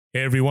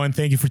Hey everyone,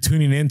 thank you for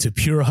tuning in to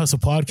Pure Hustle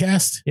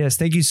Podcast. Yes,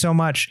 thank you so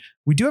much.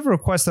 We do have a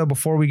request though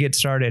before we get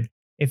started.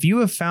 If you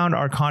have found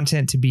our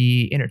content to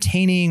be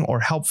entertaining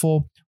or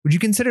helpful, would you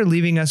consider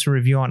leaving us a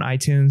review on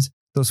iTunes?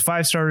 Those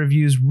 5-star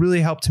reviews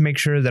really help to make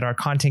sure that our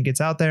content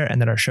gets out there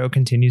and that our show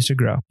continues to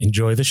grow.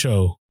 Enjoy the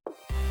show.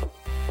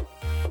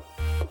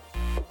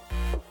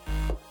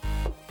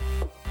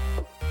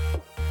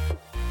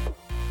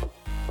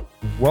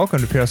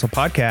 Welcome to Pure Hustle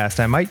Podcast.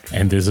 I'm Mike.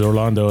 And this is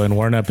Orlando, and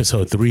we're on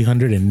episode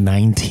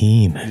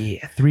 319.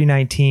 Yeah,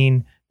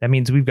 319. That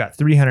means we've got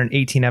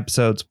 318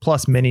 episodes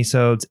plus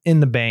minisodes in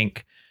the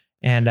bank.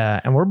 And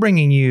we're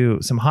bringing you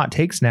some hot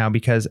takes now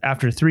because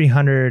after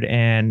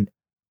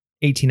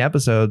 318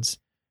 episodes,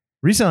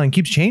 reselling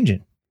keeps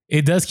changing.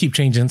 It does keep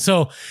changing.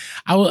 So,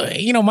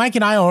 Mike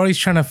and I are always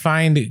trying to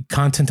find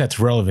content that's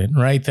relevant,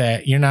 right?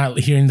 That you're not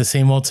hearing the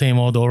same old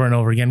over and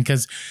over again.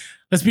 Because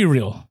let's be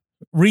real.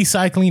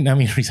 Reselling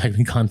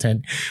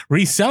content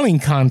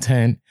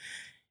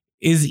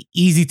is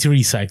easy to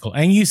recycle.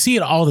 And you see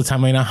it all the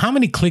time. I know how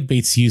many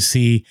clickbaits you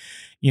see,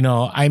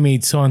 I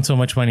made so and so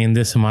much money in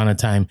this amount of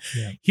time.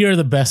 Yeah. Here are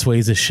the best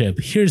ways to ship.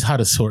 Here's how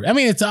to sort. I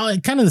mean, it's all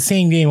kind of the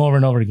same game over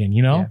and over again,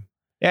 Yeah.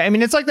 I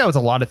mean, it's like that with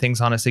a lot of things,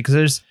 honestly, because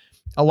there's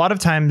a lot of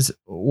times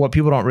what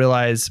people don't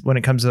realize when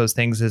it comes to those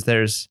things is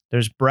there's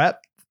breadth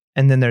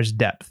and then there's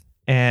depth.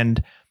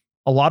 And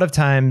a lot of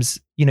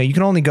times, you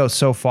can only go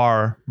so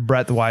far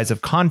breadth wise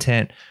of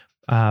content.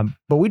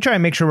 But we try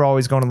and make sure we're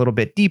always going a little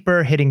bit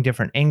deeper, hitting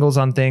different angles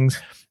on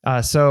things.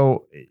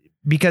 So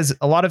because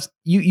a lot of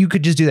you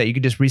could just do that. You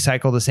could just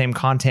recycle the same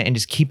content and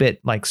just keep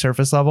it like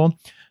surface level.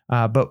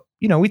 But,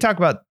 we talked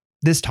about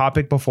this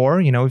topic before.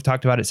 We've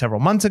talked about it several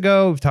months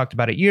ago. We've talked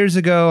about it years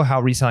ago,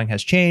 how reselling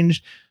has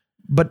changed.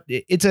 But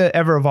it's a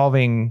ever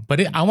evolving.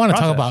 But I want to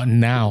talk about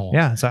now.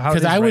 Yeah. So how?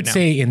 Because I would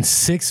say in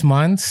 6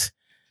 months,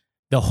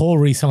 the whole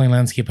reselling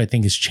landscape, I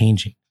think, is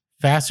changing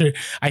faster.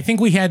 I think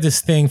we had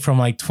this thing from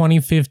like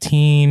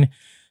 2015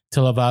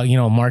 till about,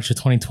 March of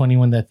 2020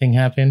 when that thing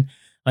happened.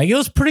 Like it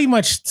was pretty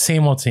much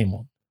same old,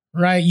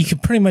 right? You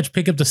could pretty much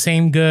pick up the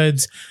same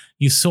goods.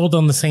 You sold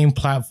on the same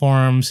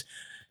platforms.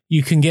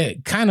 You can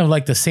get kind of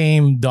like the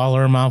same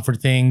dollar amount for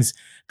things.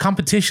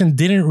 Competition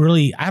didn't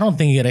really, I don't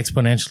think it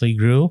exponentially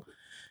grew.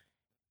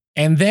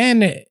 And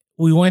then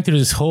we went through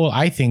this whole,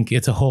 I think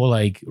it's a whole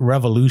like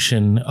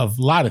revolution of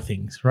a lot of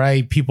things,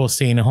 right? People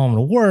staying at home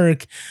to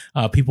work,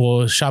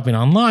 people shopping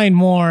online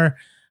more,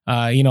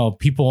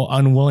 people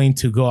unwilling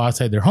to go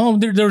outside their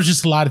home. There was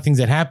just a lot of things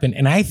that happened.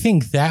 And I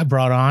think that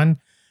brought on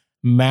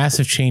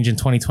massive change in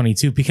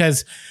 2022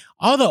 because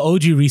all the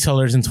OG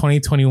resellers in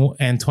 2020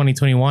 and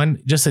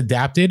 2021 just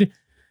adapted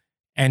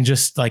and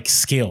just like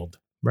scaled.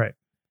 Right.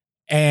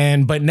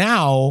 But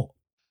now,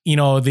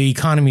 the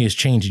economy is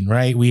changing,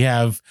 right? We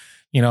have,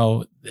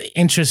 the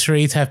interest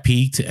rates have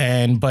peaked,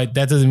 but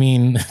that doesn't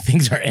mean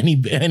things are any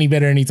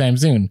better anytime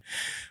soon,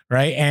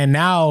 right? And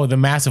now the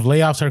massive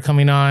layoffs are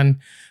coming on.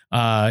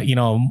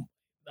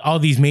 All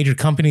these major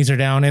companies are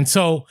down, and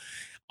so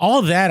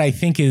all that I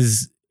think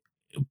is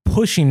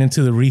pushing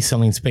into the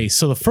reselling space.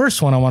 So the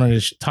first one I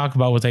wanted to talk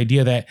about was the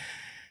idea that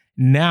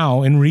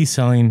now in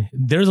reselling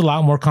there's a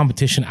lot more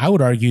competition, I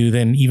would argue,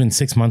 than even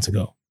 6 months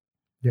ago.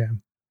 Yeah,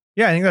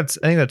 I think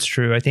that's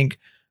true. I think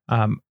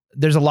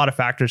there's a lot of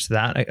factors to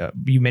that.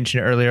 You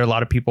mentioned earlier, a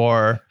lot of people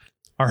are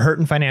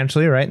hurting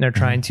financially, right? And they're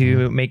trying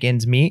to make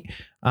ends meet.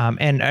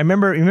 And I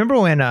remember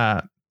when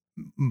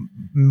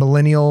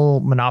Millennial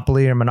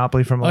Monopoly or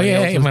Monopoly from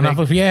Millennials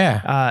Monopoly,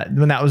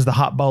 when that was the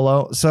hot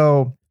bolo.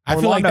 So I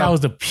feel like that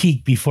was the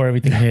peak before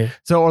everything hit.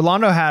 So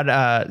Orlando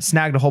had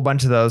snagged a whole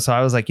bunch of those. So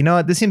I was like, you know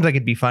what? This seems like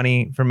it'd be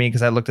funny for me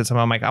because I looked at some.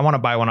 I'm like, I want to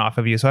buy one off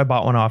of you. So I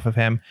bought one off of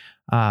him.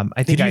 I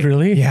think Did you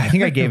really? Yeah, I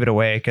think I gave it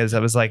away because I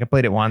was like, I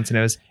played it once and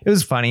it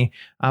was funny.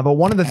 But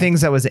one of the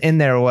things that was in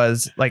there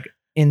was like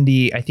in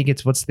the, I think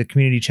it's what's the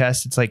community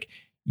chest. It's like,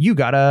 you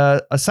got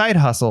a side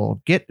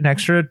hustle, get an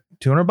extra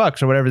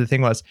 $200 or whatever the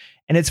thing was.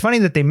 And it's funny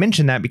that they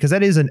mentioned that because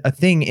that is a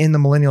thing in the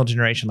millennial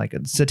generation. Like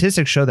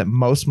statistics show that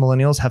most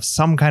millennials have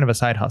some kind of a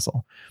side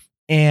hustle,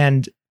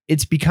 and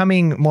it's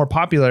becoming more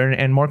popular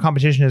and more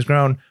competition has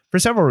grown for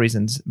several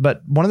reasons.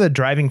 But one of the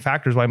driving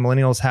factors why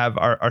millennials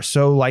are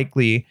so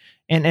likely,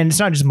 and it's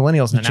not just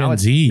millennials now. Gen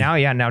Z.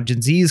 Now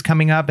Gen Z is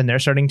coming up and they're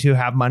starting to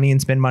have money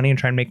and spend money and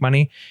try and make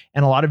money.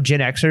 And a lot of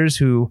Gen Xers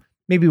who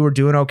maybe we're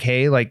doing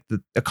okay, like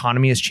the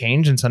economy has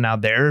changed. And so now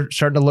they're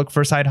starting to look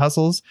for side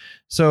hustles.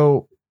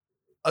 So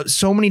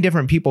many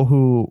different people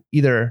who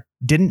either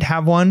didn't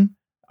have one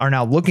are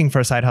now looking for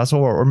a side hustle,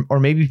 or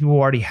maybe people who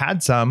already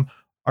had some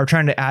are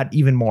trying to add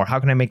even more. How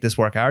can I make this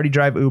work? I already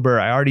drive Uber.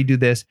 I already do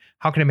this.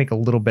 How can I make a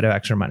little bit of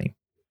extra money?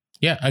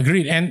 Yeah,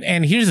 agreed.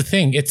 And here's the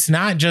thing. It's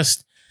not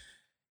just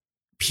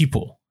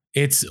people.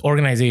 It's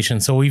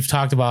organizations. So we've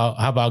talked about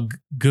how about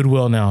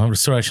Goodwill now, a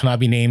store that shall not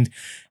be named,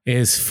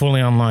 is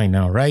fully online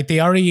now, right? They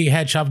already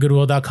had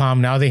shopgoodwill.com.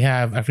 Now they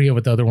have, I forget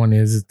what the other one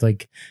is. It's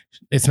like,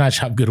 it's not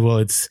Shop Goodwill.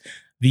 It's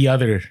the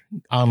other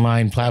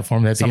online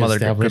platform that some they other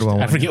established.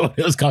 Goodwill I forget what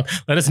it was called.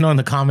 Let us know in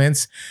the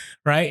comments,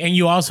 right? And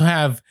you also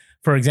have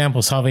for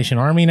example, Salvation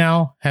Army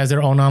now has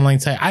their own online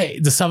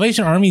site. The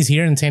Salvation Army's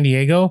here in San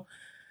Diego.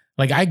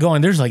 Like I go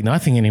and there's like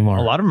nothing anymore.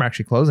 A lot of them are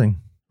actually closing.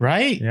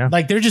 Right? Yeah.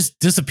 Like they're just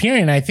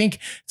disappearing. I think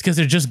it's because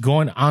they're just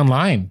going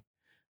online,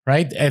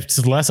 right?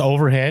 It's less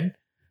overhead,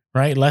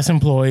 right? Less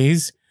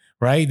employees,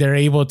 right? They're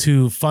able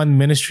to fund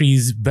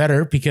ministries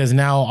better because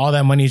now all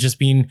that money is just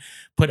being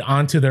put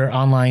onto their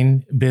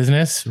online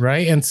business,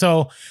 right? And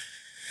so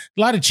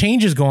a lot of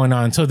changes going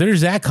on. So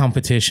there's that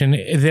competition.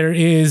 There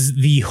is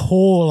the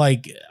whole,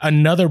 like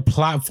another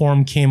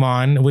platform came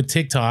on with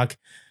TikTok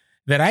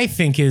that I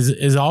think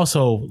is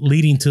also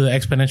leading to the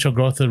exponential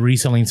growth of the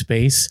reselling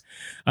space,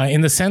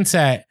 in the sense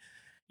that,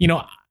 you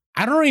know,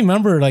 I don't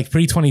remember like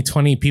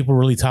pre-2020 people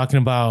really talking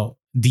about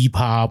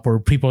Depop or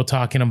people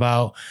talking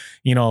about,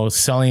 you know,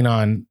 selling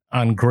on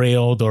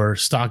Grailed or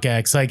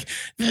StockX. Like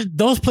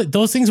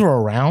those things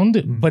were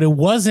around, but it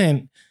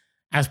wasn't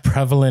as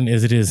prevalent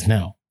as it is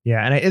now.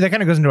 Yeah, and that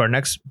kind of goes into our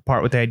next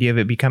part with the idea of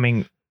it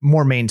becoming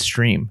more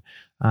mainstream.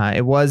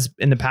 It was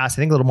in the past,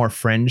 I think, a little more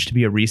fringe to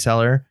be a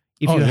reseller.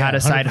 If you had a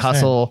side 100%.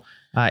 Hustle,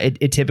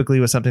 it typically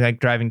was something like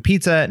driving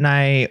pizza at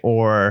night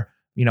or,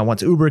 you know,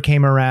 once Uber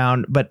came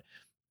around. But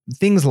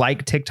things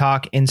like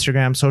TikTok,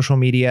 Instagram, social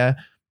media,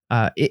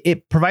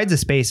 it provides a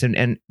space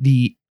and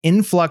the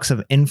influx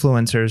of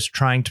influencers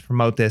trying to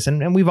promote this.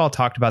 And we've all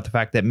talked about the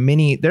fact that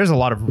there's a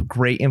lot of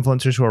great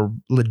influencers who are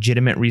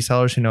legitimate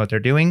resellers who know what they're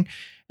doing.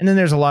 And then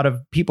there's a lot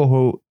of people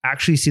who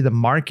actually see the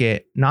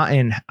market, not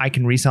in I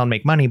can resell and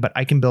make money, but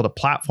I can build a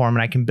platform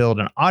and I can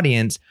build an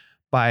audience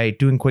by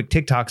doing quick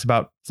TikToks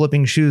about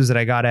flipping shoes that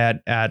I got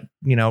at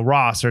you know,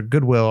 Ross or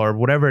Goodwill or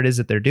whatever it is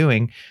that they're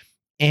doing.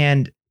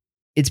 And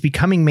it's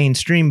becoming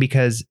mainstream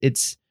because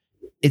it's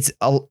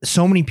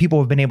so many people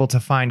have been able to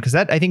find, because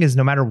that I think is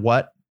no matter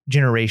what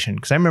generation.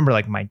 Because I remember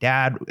like my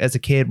dad as a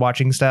kid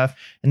watching stuff,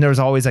 and there was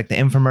always like the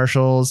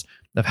infomercials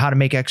of how to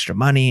make extra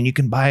money, and you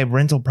can buy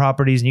rental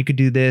properties and you could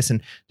do this.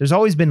 And there's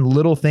always been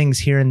little things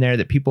here and there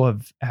that people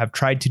have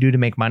tried to do to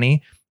make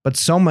money. But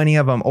so many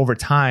of them over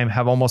time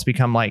have almost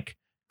become like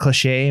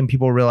cliche, and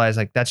people realize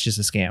like that's just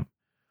a scam.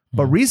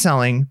 But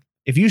reselling,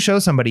 if you show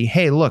somebody,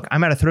 hey, look,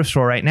 I'm at a thrift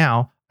store right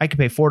now, I could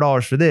pay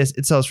 $4 for this,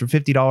 it sells for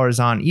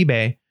 $50 on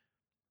eBay,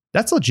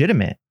 that's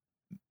legitimate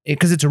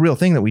because it's a real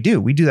thing that we do.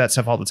 We do that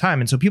stuff all the time.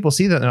 And so people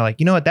see that and they're like,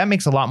 you know what, that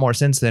makes a lot more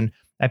sense than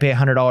I pay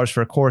 $100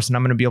 for a course and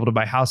I'm going to be able to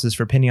buy houses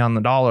for a penny on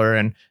the dollar.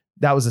 And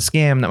that was a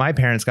scam that my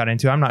parents got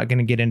into. I'm not going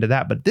to get into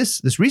that. But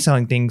this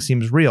reselling thing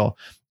seems real.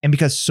 And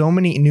because so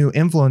many new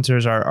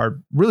influencers are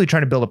really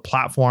trying to build a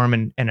platform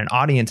and an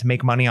audience to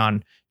make money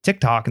on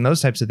TikTok and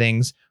those types of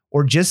things,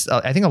 or just,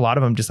 I think a lot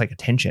of them just like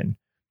attention,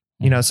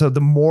 you know, so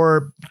the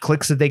more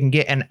clicks that they can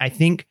get. And I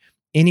think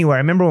anywhere, I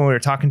remember when we were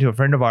talking to a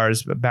friend of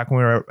ours back when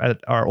we were at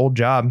our old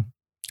job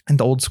at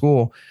the old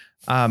school,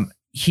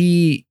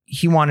 he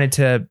wanted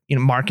to, you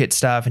know, market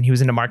stuff, and he was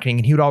into marketing,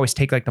 and he would always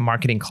take like the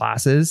marketing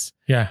classes.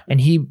 Yeah.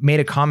 And he made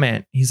a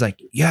comment. He's like,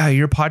 yeah,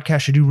 your podcast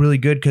should do really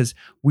good because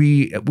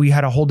we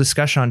had a whole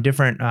discussion on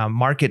different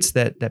markets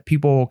that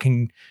people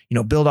can, you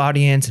know, build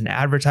audience and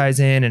advertise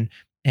in,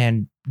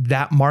 and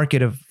that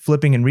market of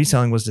flipping and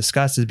reselling was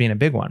discussed as being a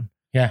big one.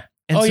 Yeah.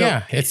 And so,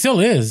 yeah, it still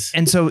is.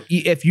 And so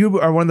if you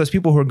are one of those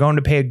people who are going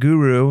to pay a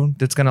guru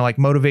that's going to like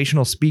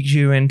motivational speak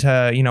you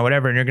into, you know,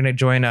 whatever, and you're going to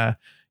join a,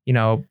 you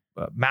know,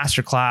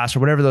 masterclass or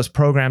whatever those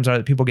programs are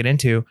that people get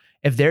into,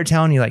 if they're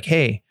telling you like,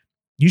 hey,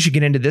 you should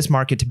get into this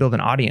market to build an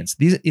audience,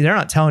 they're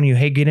not telling you,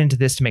 hey, get into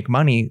this to make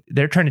money.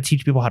 They're trying to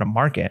teach people how to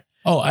market.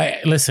 Oh,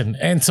 listen.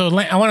 And so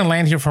I want to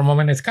land here for a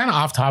moment. It's kind of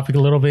off topic a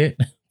little bit,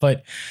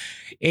 but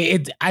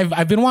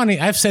I've been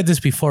wanting, I've said this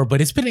before, but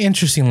it's been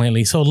interesting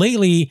lately.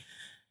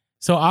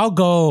 So I'll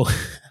go,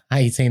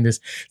 I hate saying this,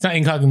 it's not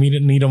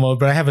incognito mode,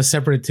 but I have a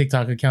separate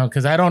TikTok account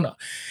because I don't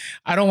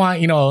want,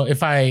 you know,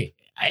 if I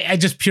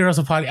just pure as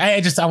a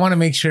podcast, I want to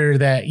make sure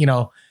that, you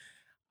know,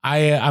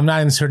 I'm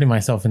not inserting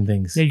myself in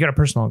things. Yeah, you got a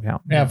personal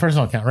account. Yeah,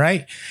 personal account,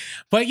 right?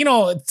 But, you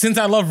know, since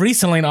I love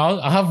reselling,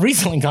 I'll have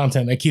reselling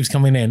content that keeps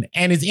coming in.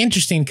 And it's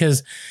interesting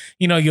because,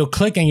 you know, you'll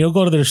click and you'll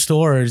go to their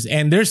stores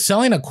and they're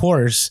selling a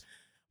course,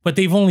 but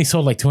they've only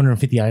sold like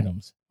 250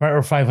 items, right?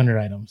 Or 500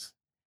 items.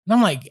 And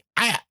I'm like,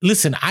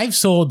 listen, I've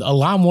sold a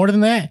lot more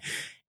than that,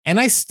 and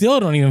I still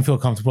don't even feel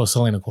comfortable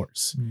selling a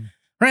course.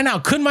 Right now,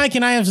 could Mike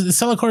and I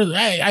sell a course?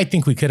 I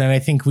think we could, and I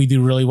think we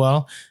do really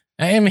well.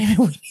 And maybe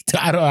we need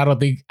to. I don't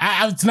think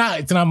it's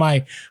not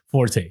my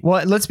forte.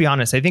 Well, let's be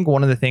honest. I think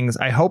one of the things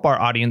I hope our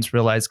audience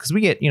realize, because we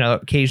get, you know,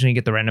 occasionally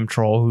get the random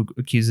troll who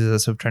accuses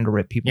us of trying to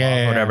rip people off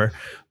or whatever.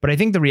 But I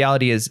think the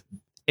reality is,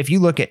 if you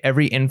look at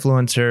every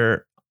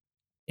influencer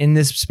in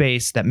this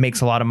space that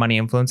makes a lot of money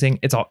influencing,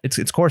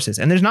 it's courses.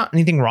 And there's not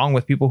anything wrong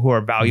with people who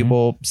are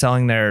valuable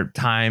selling their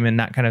time and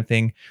that kind of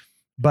thing.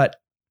 But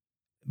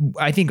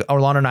I think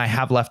Orlando and I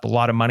have left a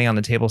lot of money on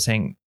the table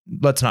saying,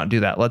 let's not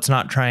do that. Let's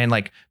not try and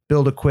like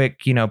build a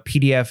quick, you know,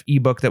 PDF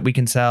ebook that we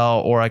can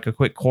sell, or like a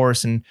quick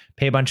course and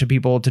pay a bunch of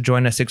people to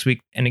join a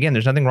 6-week. And again,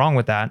 there's nothing wrong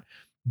with that.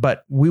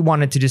 But we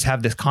wanted to just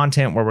have this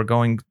content where we're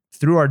going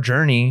through our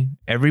journey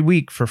every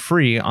week for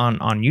free on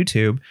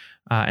YouTube.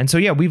 And so,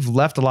 yeah, we've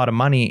left a lot of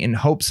money in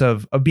hopes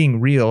of being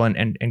real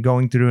and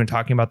going through and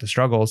talking about the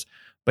struggles.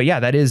 But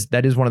yeah, that is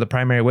one of the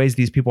primary ways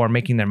these people are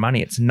making their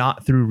money. It's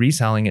not through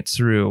reselling. It's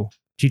through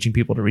teaching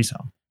people to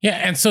resell. Yeah.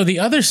 And so the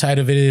other side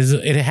of it is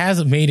it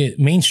has made it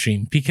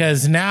mainstream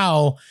because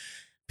now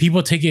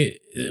people take it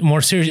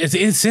more serious.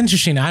 It's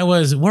interesting.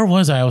 Where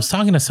was I? I was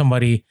talking to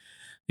somebody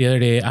the other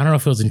day. I don't know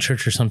if it was in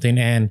church or something.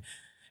 And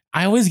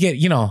I always get,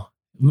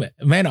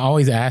 men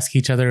always ask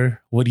each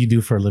other, what do you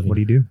do for a living? What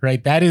do you do?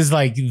 Right. That is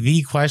like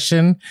the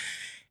question.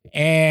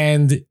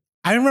 And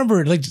I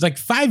remember like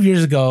 5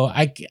 years ago,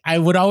 I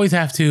would always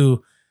have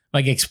to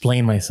like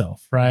explain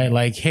myself, right?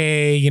 Like,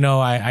 hey,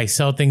 I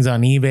sell things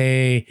on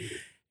eBay.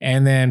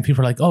 And then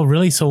people are like, oh,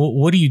 really? So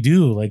what do you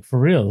do? Like for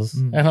reals?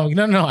 And I'm like,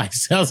 no, I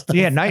sell stuff.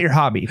 Yeah, not your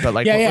hobby, but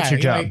like, what's your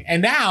job? Like,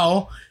 and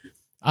now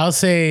I'll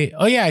say,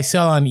 oh yeah, I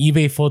sell on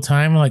eBay full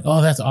time. I'm like,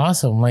 oh, that's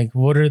awesome. Like,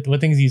 what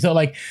things do you sell?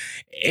 Like,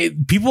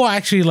 people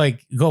actually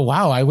like go,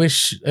 wow, I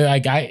wish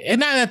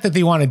and not that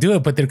they want to do it,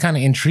 but they're kind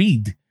of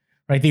intrigued,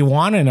 right? They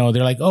want to know.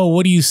 They're like, oh,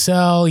 what do you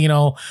sell?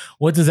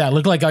 What does that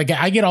look like? Like,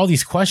 I get all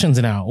these questions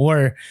now,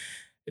 or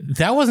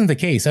that wasn't the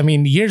case. I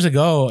mean, years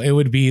ago, it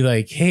would be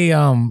like, hey,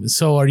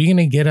 so are you going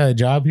to get a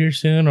job here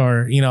soon?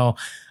 Or,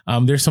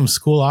 there's some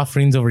school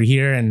offerings over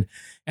here. And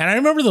I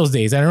remember those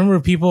days. I remember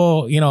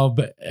people, in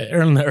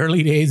the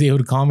early days, they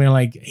would call me and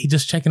like, hey,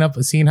 just checking up,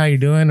 seeing how you're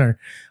doing, or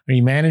are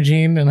you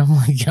managing? And I'm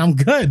like, I'm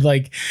good.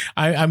 Like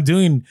I'm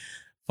doing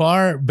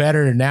far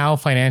better now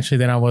financially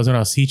than I was when I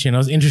was teaching. It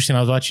was interesting. I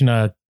was watching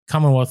a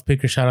Commonwealth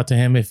Picker, shout out to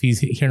him if he's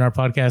hearing our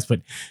podcast,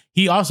 but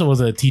he also was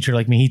a teacher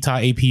like me. He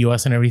taught AP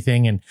US and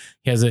everything. And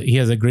he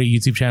has a great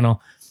YouTube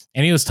channel.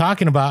 And he was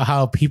talking about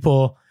how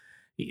people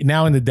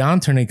now in the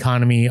downturn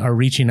economy are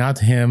reaching out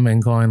to him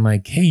and going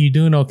like, hey, you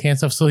doing okay and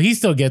stuff. So he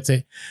still gets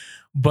it.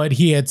 But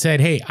he had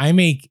said, hey, I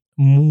make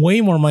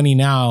way more money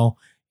now,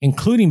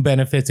 including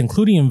benefits,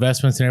 including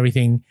investments and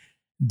everything,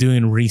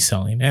 doing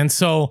reselling. And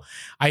so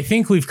I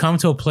think we've come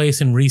to a place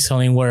in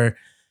reselling where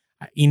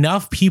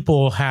enough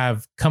people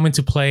have come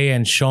into play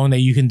and shown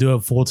that you can do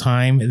it full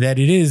time, that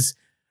it is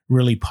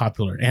really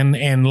popular. And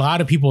a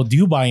lot of people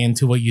do buy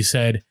into what you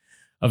said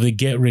of the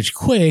get rich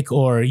quick,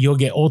 or you'll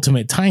get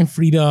ultimate time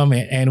freedom.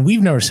 And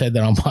we've never said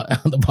that on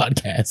the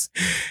podcast.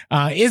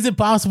 Is it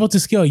possible to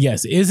scale?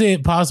 Yes. Is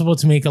it possible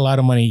to make a lot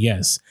of money?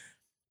 Yes.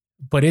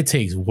 But it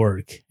takes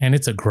work and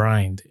it's a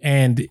grind,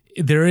 and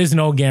there is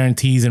no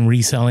guarantees in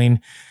reselling.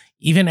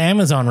 Even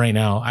Amazon right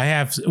now,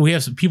 we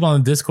have some people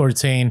on the Discord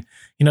saying,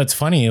 it's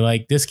funny,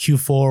 like this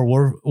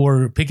Q4,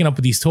 we're picking up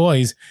with these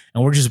toys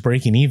and we're just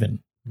breaking even.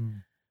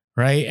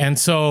 Right. And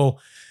so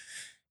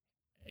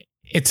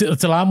it's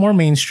a lot more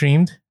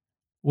mainstreamed,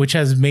 which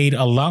has made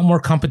a lot more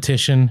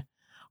competition.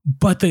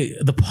 But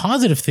the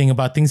positive thing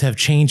about things have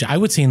changed, I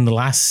would say in the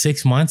last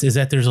 6 months, is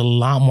that there's a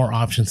lot more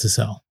options to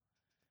sell.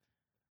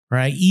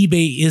 Right.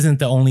 eBay isn't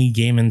the only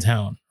game in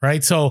town.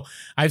 Right. So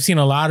I've seen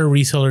a lot of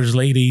resellers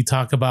lately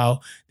talk about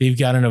they've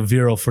got an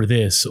Avero for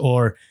this,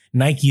 or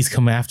Nike's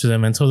come after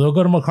them. And so they'll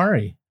go to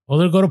Mercari, or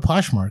they'll go to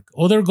Poshmark,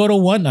 or they'll go to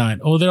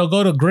Whatnot, or they'll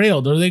go to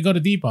Grailed, or they go to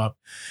Depop.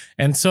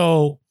 And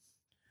so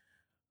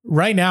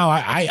right now,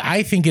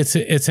 I think it's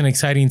an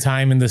exciting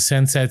time in the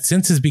sense that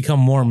since it's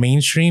become more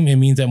mainstream, it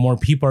means that more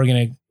people are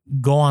going to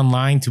go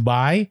online to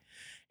buy,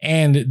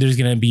 and there's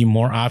going to be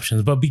more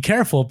options. But be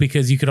careful,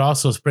 because you could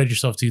also spread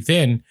yourself too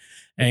thin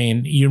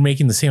and you're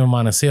making the same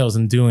amount of sales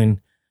and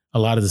doing a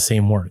lot of the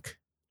same work.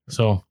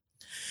 So,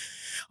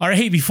 all right.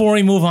 Hey, before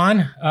we move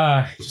on,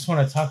 just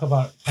want to talk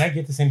about, can I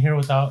get this in here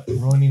without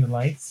ruining the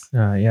lights?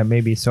 Yeah,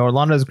 maybe. So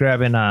Orlando's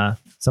grabbing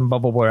some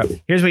Bubble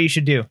Boy. Here's what you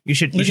should do. You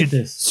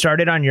should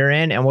start it on your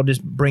end, and we'll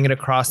just bring it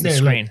across the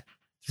screen. Look,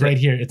 it's right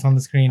here. It's on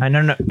the screen. I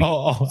know.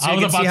 Oh! So I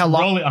was about to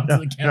roll it onto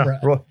the camera.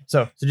 No,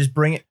 so just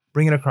bring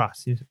it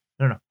across.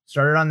 No.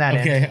 Start it on that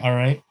end. Okay. All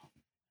right.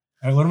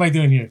 What am I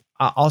doing here?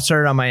 I'll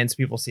start it on my end so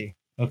people see.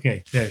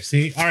 Okay. There.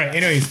 See. All right.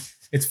 Anyways,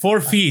 it's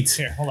 4 feet.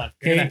 Here, hold on.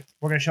 Okay.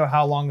 We're gonna show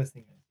how long this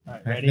thing is. All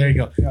right. Ready? There you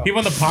go. People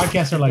on the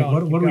podcast are like,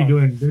 "What are we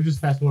doing?" They're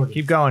just fast forwarding.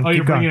 Keep going. Oh,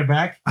 you're bringing it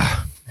back.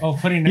 Oh,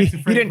 putting it next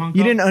to Freddy Funko?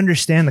 You didn't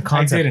understand the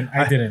concept.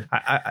 I didn't.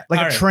 I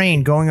like a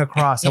train going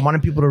across. I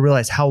wanted people to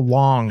realize how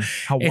wide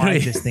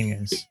this thing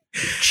is.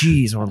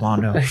 Jeez,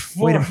 Orlando.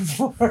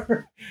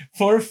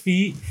 4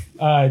 feet,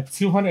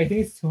 200. I think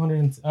it's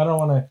 200. I don't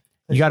want to.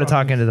 You got to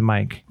talk into the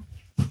mic.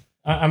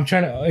 I'm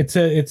trying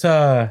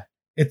to.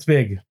 It's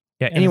big.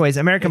 Yeah. Anyways,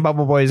 American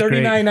Bubble Boy is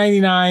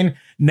 $39.99.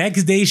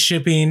 Next day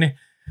shipping.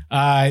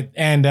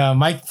 And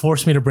Mike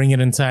forced me to bring it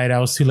inside. I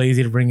was too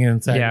lazy to bring it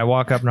inside. Yeah, I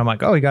walk up and I'm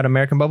like, oh, we got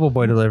American Bubble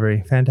Boy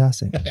delivery.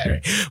 Fantastic.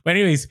 But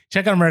anyways,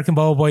 check out American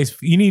Bubble Boys.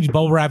 You need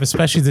bubble wrap,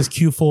 especially this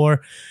Q4.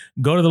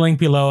 Go to the link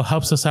below.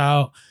 Helps us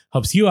out.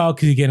 Helps you out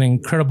because you get an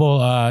incredible,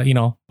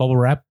 bubble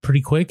wrap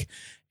pretty quick.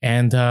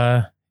 And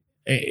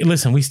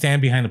listen, we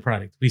stand behind the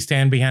product. We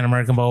stand behind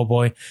American Bubble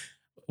Boy.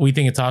 We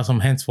think it's awesome.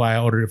 Hence why I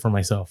ordered it for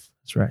myself.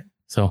 That's right.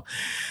 So,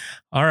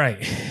 all right.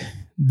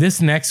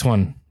 This next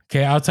one.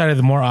 Okay, outside of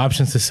the more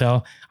options to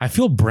sell, I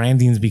feel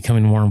branding is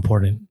becoming more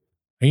important.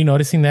 Are you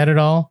noticing that at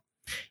all?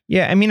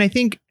 Yeah, I mean, I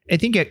think I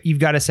think you've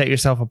got to set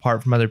yourself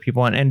apart from other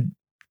people. And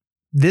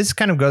this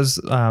kind of goes,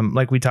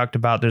 like we talked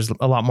about, there's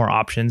a lot more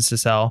options to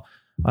sell.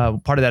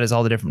 Part of that is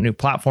all the different new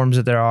platforms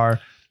that there are.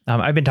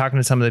 I've been talking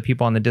to some of the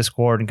people on the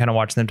Discord and kind of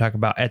watching them talk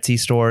about Etsy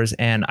stores.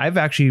 And I've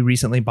actually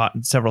recently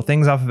bought several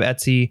things off of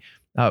Etsy.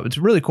 It's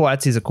really cool.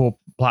 Etsy is a cool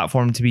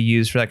platform to be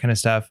used for that kind of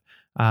stuff.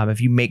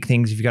 If you make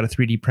things, if you've got a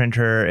 3D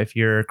printer, if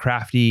you're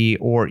crafty,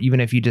 or even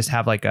if you just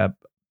have like a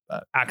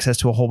access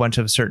to a whole bunch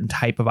of a certain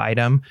type of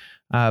item,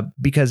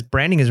 because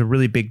branding is a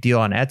really big deal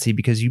on Etsy,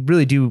 because you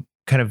really do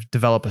kind of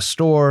develop a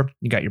store.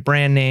 You got your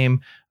brand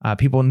name.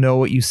 People know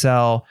what you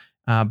sell.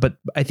 But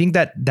I think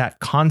that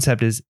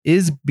concept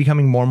is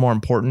becoming more and more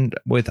important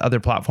with other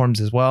platforms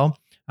as well.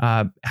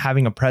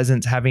 Having a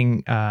presence,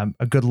 having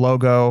a good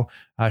logo,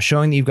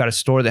 showing that you've got a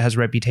store that has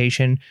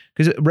reputation,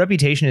 because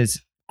reputation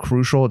is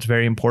crucial. It's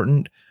very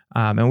important.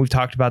 And we've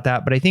talked about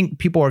that, but I think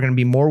people are going to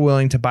be more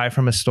willing to buy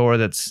from a store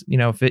that's,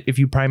 if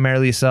you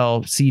primarily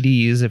sell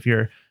CDs, if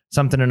you're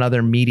something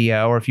another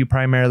media, or if you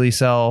primarily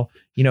sell,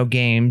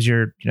 games,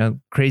 you're,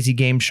 Crazy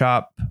Game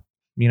Shop,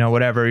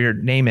 whatever your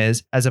name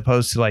is, as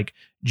opposed to like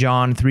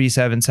John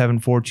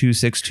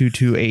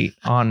 377426228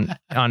 on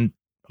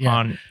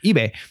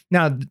eBay.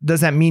 Now,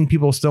 does that mean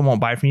people still won't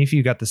buy from you if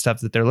you got the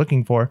stuff that they're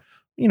looking for?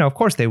 Of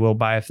course they will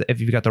buy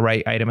if you've got the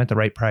right item at the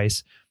right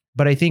price.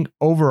 But I think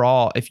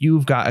overall, if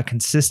you've got a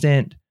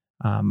consistent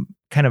kind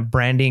of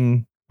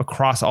branding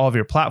across all of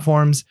your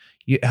platforms,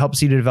 it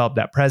helps you to develop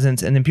that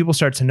presence. And then people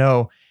start to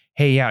know,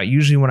 hey, yeah,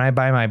 usually when I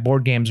buy my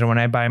board games or when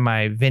I buy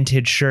my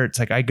vintage shirts,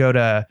 like I go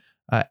to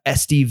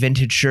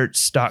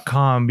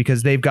sdvintageshirts.com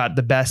because they've got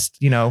the best,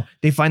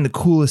 they find the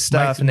coolest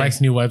stuff.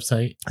 Mike's new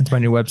website. That's my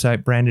new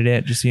website, branded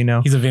it, just so you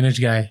know. He's a vintage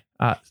guy.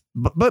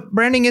 But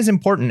branding is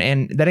important,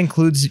 and that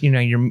includes,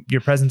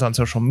 your presence on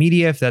social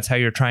media, if that's how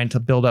you're trying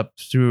to build up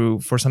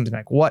for something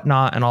like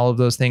Whatnot and all of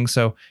those things.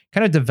 So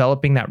kind of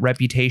developing that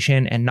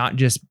reputation and not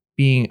just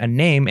being a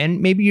name.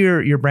 And maybe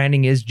your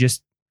branding is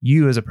just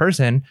you as a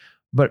person,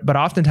 but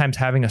oftentimes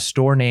having a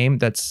store name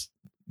that's,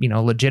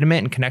 legitimate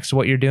and connects to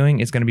what you're doing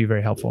is going to be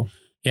very helpful.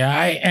 Yeah.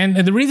 And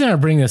the reason I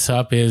bring this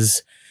up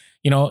is,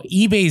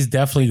 eBay is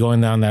definitely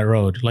going down that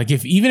road. Like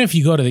even if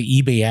you go to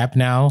the eBay app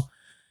now,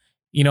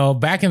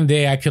 back in the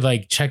day, I could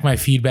like check my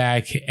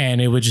feedback and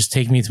it would just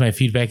take me to my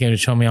feedback and it would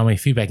show me all my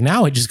feedback.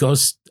 Now it just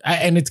goes,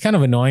 and it's kind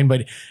of annoying,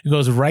 but it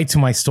goes right to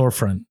my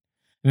storefront.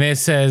 And it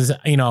says,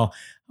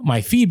 my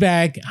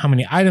feedback, how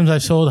many items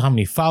I've sold, how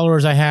many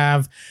followers I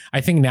have. I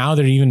think now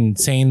they're even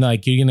saying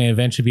like you're going to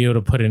eventually be able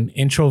to put an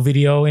intro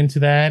video into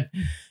that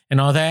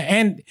and all that.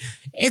 And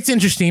it's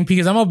interesting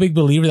because I'm a big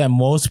believer that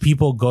most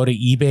people go to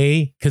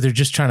eBay because they're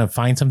just trying to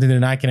find something.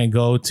 They're not going to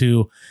go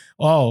to,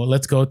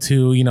 let's go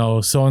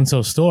to,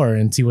 so-and-so store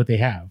and see what they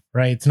have,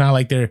 right? It's not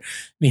like they're,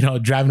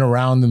 driving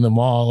around in the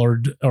mall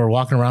or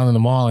walking around in the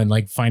mall and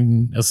like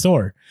finding a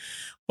store.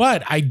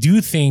 But I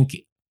do think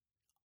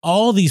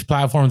all these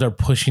platforms are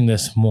pushing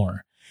this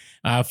more.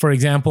 For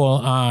example,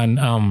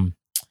 on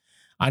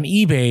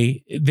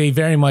eBay, they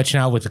very much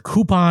now with the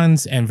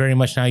coupons and very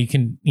much now you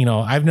can,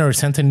 I've never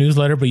sent a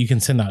newsletter, but you can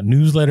send out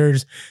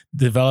newsletters,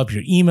 develop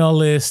your email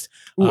list.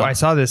 Ooh, I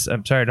saw this.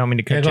 I'm sorry, I don't mean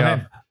to cut you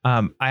off.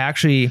 I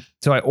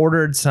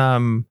ordered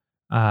some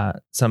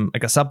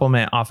like a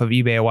supplement off of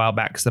eBay a while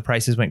back because the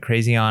prices went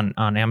crazy on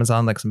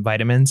Amazon, like some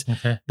vitamins.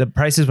 Okay. The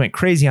prices went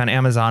crazy on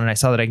Amazon, and I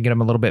saw that I can get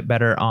them a little bit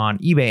better on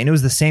eBay. And it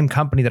was the same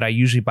company that I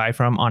usually buy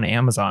from on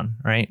Amazon,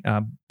 right?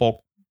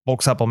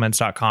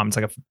 Bulksupplements.com. It's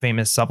like a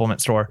famous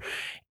supplement store.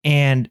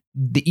 And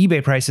the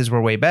eBay prices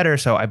were way better.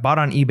 So I bought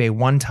on eBay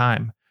one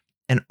time.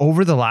 And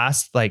over the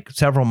last like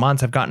several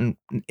months, I've gotten,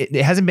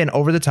 it hasn't been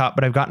over the top,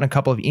 but I've gotten a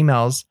couple of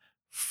emails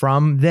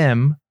from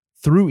them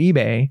through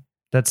eBay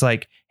that's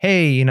like,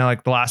 hey,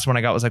 like the last one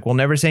I got was like, we'll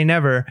never say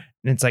never.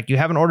 And it's like, you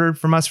haven't ordered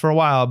from us for a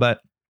while,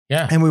 but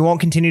yeah, and we won't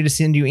continue to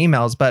send you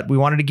emails, but we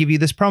wanted to give you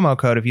this promo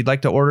code if you'd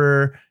like to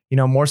order,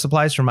 more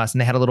supplies from us.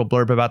 And they had a little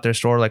blurb about their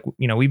store. Like,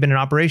 we've been in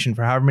operation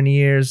for however many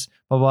years,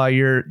 blah, blah,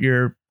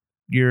 your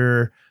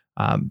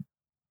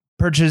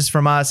purchase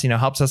from us,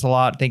 helps us a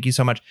lot. Thank you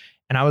so much.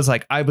 And I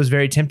was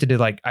very tempted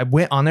to I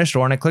went on their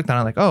store and I clicked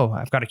on it like, oh,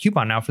 I've got a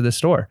coupon now for this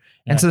store.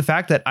 Yeah. And so the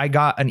fact that I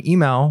got an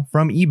email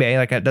from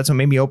eBay, that's what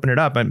made me open it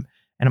up. And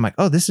I'm like,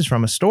 oh, this is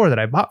from a store that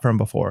I bought from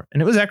before.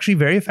 And it was actually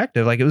very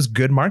effective. Like it was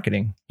good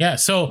marketing. Yeah.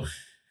 So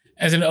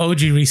as an OG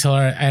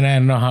reseller, and I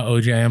don't know how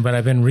OG I am, but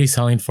I've been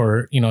reselling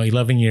for,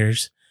 11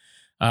 years,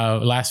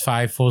 last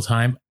 5 full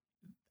time.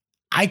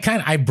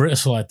 I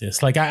bristle at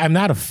this. Like I'm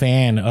not a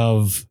fan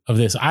of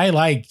this. I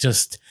like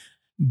just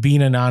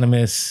being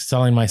anonymous,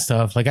 selling my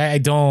stuff. Like I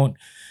don't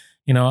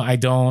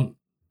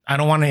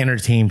want to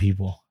entertain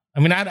people. I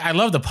mean, I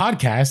love the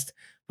podcast,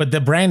 but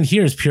the brand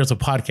here is pure as a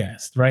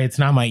podcast, right? It's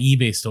not my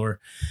eBay store.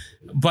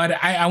 But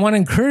I want to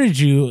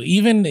encourage you,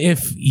 even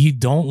if you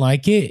don't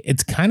like it,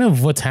 it's kind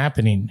of what's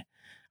happening.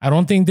 I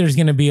don't think there's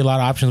going to be a lot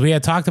of options. We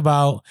had talked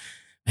about,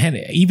 and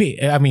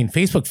eBay, I mean,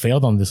 Facebook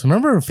failed on this.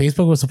 Remember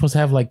Facebook was supposed to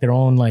have like their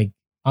own like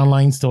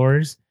online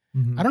stores?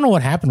 Mm-hmm. I don't know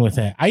what happened with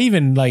that. I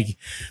even like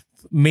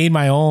made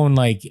my own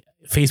like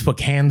Facebook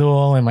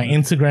handle and my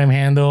Instagram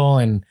handle,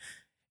 and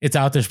it's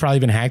out there. It's probably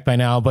been hacked by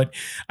now, but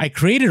I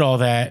created all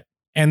that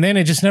and then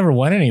it just never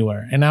went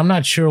anywhere. And I'm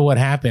not sure what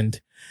happened,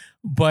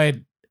 but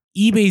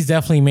eBay's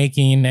definitely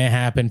making it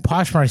happen.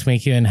 Poshmark's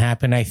making it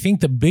happen. I think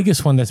the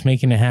biggest one that's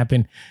making it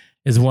happen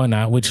is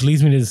Whatnot, which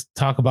leads me to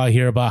talk about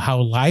here about how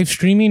live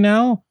streaming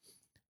now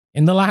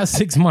in the last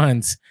 6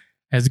 months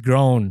has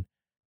grown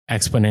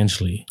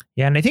exponentially.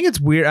 Yeah, and I think it's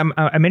weird.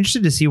 I'm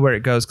interested to see where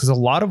it goes because a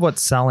lot of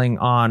what's selling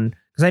on,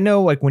 because I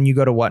know like when you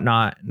go to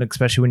Whatnot,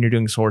 especially when you're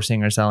doing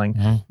sourcing or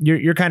selling,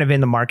 you're kind of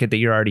in the market that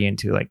you're already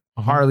into, like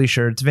Harley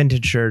shirts,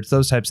 vintage shirts,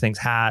 those types of things,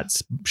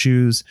 hats,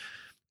 shoes.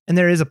 And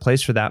there is a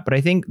place for that. But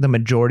I think the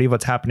majority of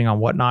what's happening on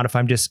Whatnot, if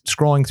I'm just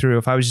scrolling through,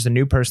 if I was just a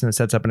new person that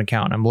sets up an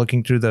account, and I'm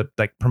looking through the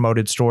like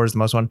promoted stores, the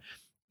most one,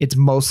 it's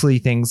mostly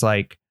things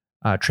like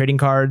trading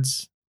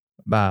cards,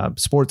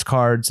 sports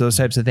cards, those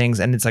types of things.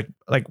 And it's like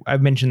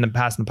I've mentioned in the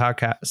past in the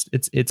podcast,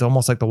 it's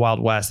almost like the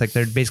Wild West. Like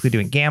they're basically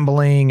doing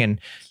gambling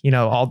and, you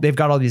know, they've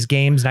got all these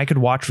games and I could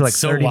watch for like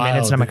 30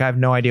 minutes and I'm like, I have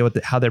no idea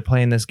how they're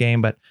playing this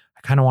game, but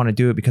I kind of want to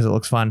do it because it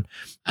looks fun.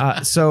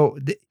 So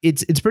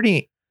it's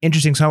pretty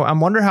interesting. So I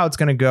wonder how it's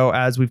going to go.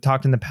 As we've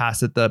talked in the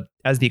past, that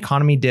as the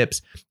economy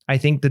dips, I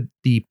think that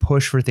the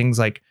push for things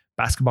like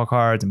basketball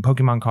cards and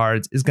Pokemon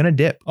cards is going to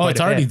dip. Oh,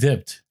 it's already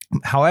dipped.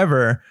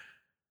 However,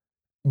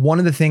 one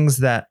of the things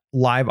that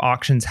live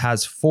auctions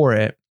has for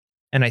it,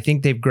 and I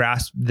think they've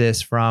grasped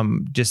this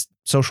from just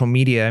social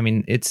media. I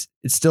mean, it's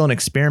still an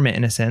experiment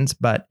in a sense,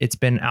 but it's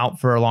been out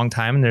for a long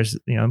time. And there's,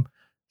 you know,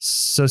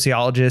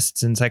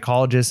 sociologists and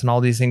psychologists and all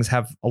these things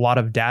have a lot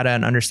of data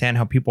and understand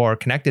how people are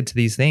connected to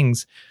these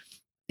things,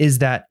 is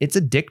that it's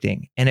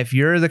addicting. And if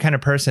you're the kind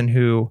of person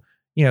who,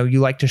 you know, you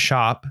like to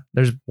shop,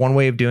 there's one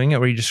way of doing it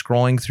where you're just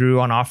scrolling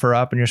through on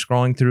OfferUp and you're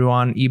scrolling through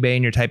on eBay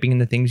and you're typing in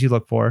the things you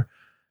look for.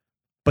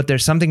 But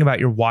there's something about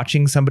you're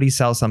watching somebody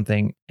sell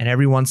something and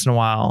every once in a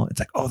while it's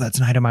like, oh, that's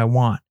an item I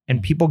want.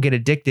 And people get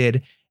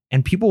addicted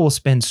and people will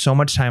spend so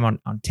much time on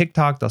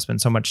TikTok. They'll spend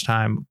so much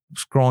time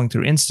scrolling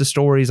through Insta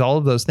stories, all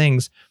of those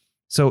things.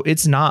 So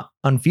it's not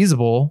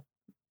unfeasible.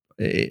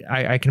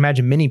 I can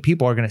imagine many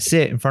people are going to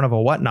sit in front of a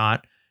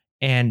Whatnot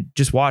and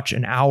just watch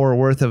an hour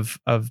worth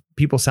of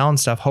people selling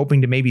stuff,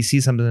 hoping to maybe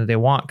see something that they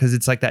want. Cause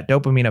it's like that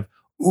dopamine of,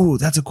 ooh,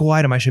 that's a cool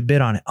item. I should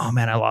bid on it. Oh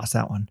man, I lost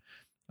that one.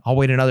 I'll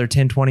wait another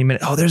 10, 20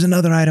 minutes. Oh, there's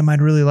another item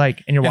I'd really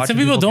like. And you're watching.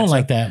 Some people don't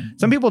like that.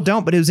 Some people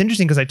don't, but it was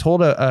interesting because I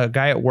told a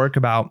guy at work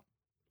about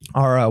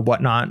our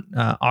Whatnot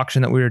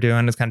auction that we were doing.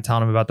 I was kind of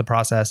telling him about the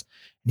process. And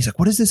he's like,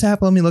 what is this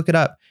app? Let me look it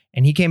up.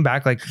 And he came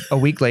back like a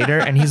week later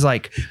and he's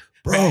like,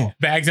 bro,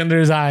 bags under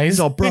his eyes. He's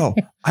all, bro,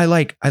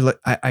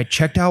 I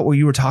checked out what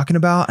you were talking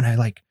about and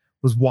I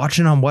was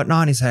watching on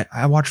Whatnot. And he said,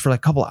 I watched for like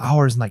a couple of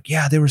hours and like,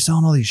 yeah, they were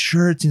selling all these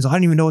shirts. And he's like, I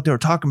didn't even know what they were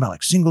talking about,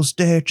 like single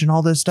stitch and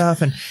all this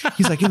stuff. And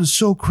he's like, it was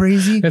so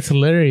crazy. That's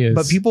hilarious.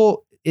 But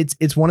people,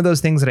 it's one of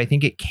those things that I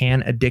think it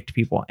can addict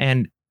people.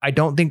 And I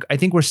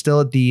think we're still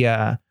at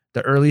the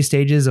early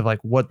stages of like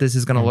what this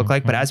is going to look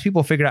like. But as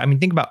people figure out, I mean,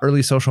 think about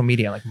early social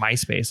media, like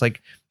MySpace,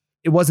 like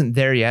it wasn't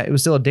there yet. It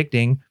was still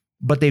addicting,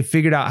 but they've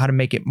figured out how to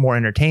make it more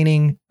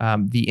entertaining.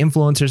 The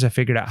influencers have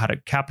figured out how to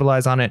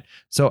capitalize on it.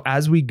 So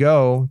as we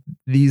go,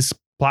 these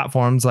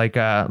platforms like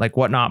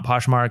Whatnot,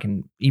 Poshmark,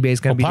 and eBay is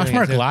going to be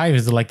Poshmark Live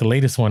is like the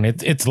latest one.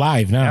 It's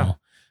live now. Yeah.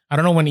 I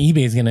don't know when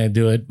eBay is going to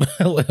do it.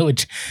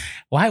 Which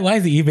why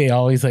is the eBay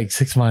always like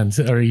 6 months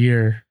or a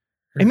year?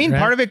 I mean,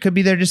 part of it could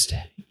be they're just.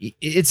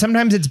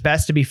 Sometimes it's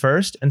best to be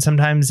first, and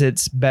sometimes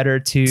it's better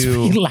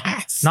to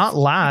not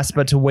last,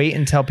 but to wait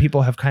until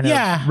people have kind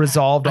of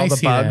resolved all the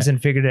bugs and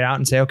figured it out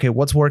and say, okay,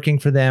 what's working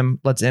for them?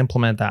 Let's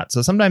implement that.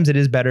 So sometimes it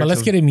is better. But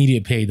let's get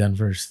immediate pay done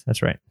first.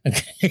 That's right.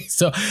 Okay.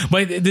 So,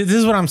 but this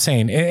is what I'm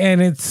saying.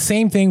 And it's the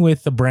same thing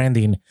with the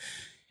branding.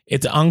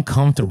 It's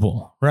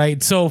uncomfortable,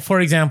 right? So for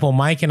example,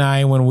 Mike and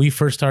I, when we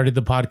first started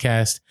the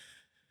podcast,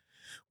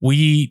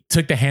 we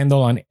took the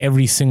handle on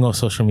every single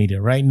social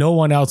media, right? No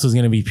one else was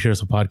going to be Pure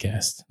Hustle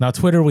Podcast. Now,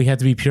 Twitter, we had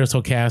to be Pure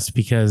Hustle Cast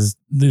because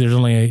there's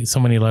only so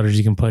many letters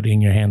you can put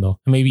in your handle.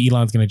 And maybe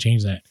Elon's going to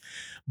change that.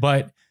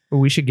 But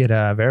we should get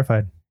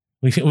verified.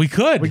 We could.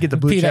 We get the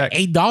blue check.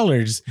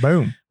 $8.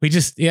 Boom. We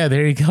just,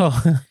 there you go.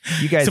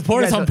 You guys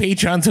support us on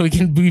Patreon so we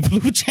can be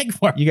blue check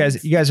for you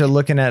guys are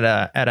looking at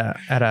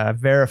a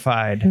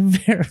verified,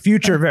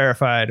 future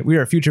verified. We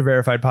are a future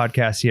verified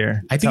podcast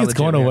here. I think it's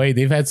going away.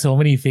 They've had so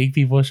many fake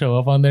people show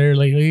up on there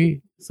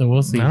lately. So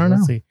we'll see. I don't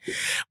know. See.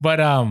 But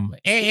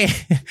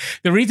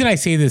the reason I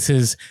say this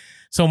is,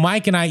 so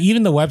Mike and I,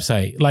 even the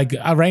website, like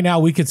right now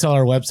we could sell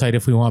our website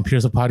if we want,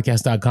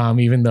 purehustlepodcast.com,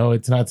 even though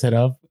it's not set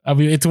up. I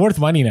mean, it's worth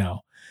money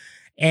now.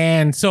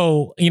 And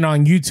so,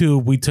 on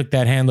YouTube, we took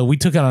that handle. We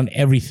took it on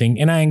everything.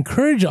 And I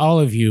encourage all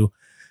of you,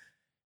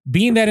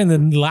 being that in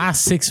the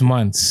last 6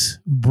 months,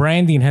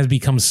 branding has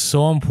become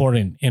so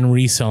important in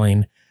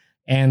reselling.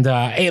 And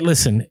hey,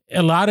 listen,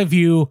 a lot of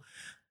you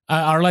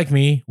are like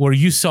me, where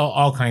you sell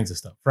all kinds of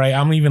stuff, right?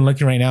 I'm even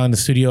looking right now in the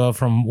studio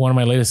from one of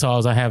my latest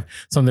sales. I have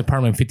some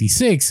Department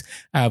 56.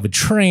 I have a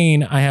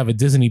train. I have a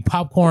Disney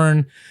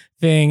popcorn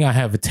thing. I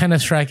have a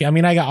tennis racket. I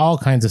mean, I got all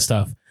kinds of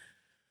stuff.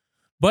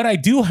 But I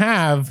do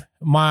have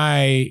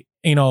my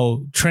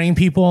train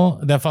people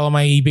that follow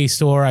my eBay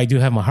store. I do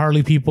have my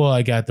Harley people.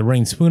 I got the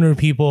Rain Spooner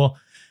people.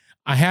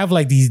 I have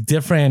like these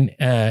different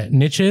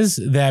niches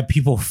that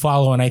people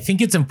follow. And I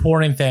think it's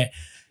important that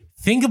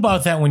think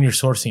about that when you're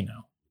sourcing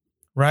now,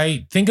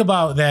 right? Think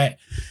about that.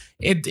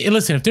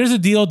 Listen, if there's a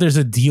deal, there's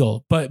a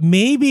deal, but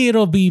maybe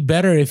it'll be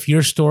better if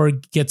your store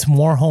gets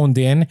more honed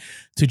in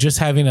to just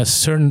having a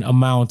certain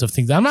amount of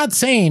things. I'm not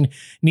saying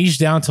niche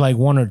down to like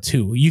one or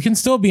two. You can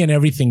still be an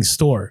everything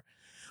store,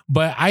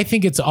 but I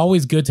think it's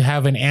always good to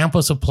have an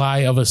ample supply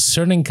of a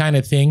certain kind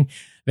of thing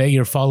that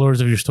your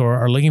followers of your store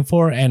are looking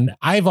for. And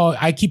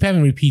I keep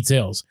having repeat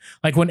sales.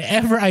 Like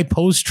whenever I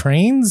post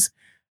trains,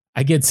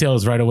 I get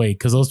sales right away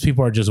because those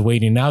people are just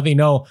waiting. Now they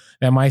know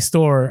that my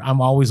store, I'm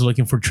always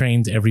looking for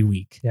trains every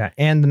week. Yeah.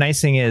 And the nice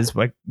thing is,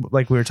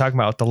 like we were talking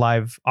about with the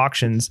live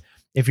auctions,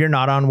 if you're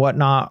not on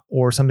Whatnot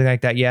or something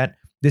like that yet,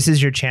 this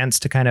is your chance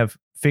to kind of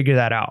figure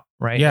that out,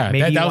 right? Yeah,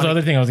 maybe that was the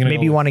other thing I was going to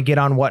Maybe you want to get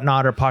on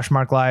Whatnot or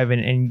Poshmark Live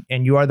and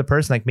you are the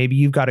person, like maybe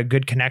you've got a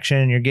good connection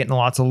and you're getting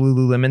lots of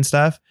Lululemon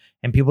stuff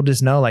and people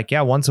just know like,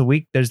 yeah, once a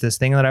week, there's this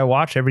thing that I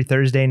watch every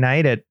Thursday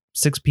night at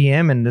 6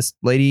 p.m. and this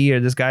lady or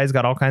this guy's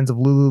got all kinds of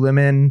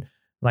Lululemon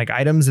like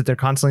items that they're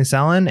constantly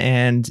selling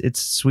and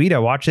it's sweet. I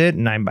watch it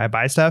and I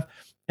buy stuff.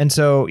 And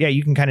so, yeah,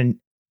 you can kind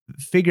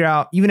of figure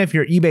out, even if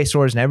your eBay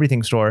store is an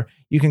everything store,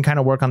 you can kind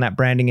of work on that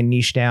branding and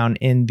niche down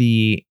in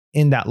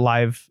that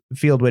live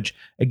field, which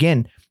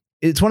again,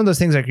 it's one of those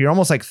things like you're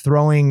almost like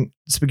throwing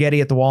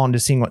spaghetti at the wall and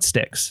just seeing what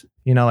sticks,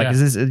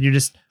 you're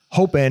just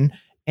hoping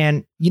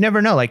and you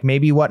never know, like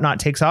maybe Whatnot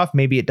takes off,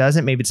 maybe it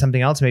doesn't, maybe it's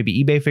something else,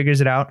 maybe eBay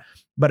figures it out.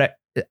 But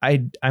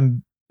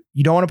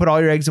you don't want to put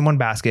all your eggs in one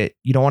basket.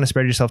 You don't want to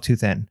spread yourself too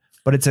thin,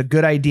 but it's a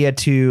good idea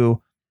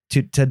to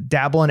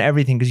dabble in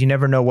everything because you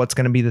never know what's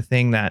going to be the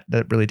thing that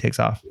really takes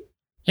off.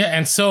 Yeah.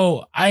 And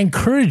so I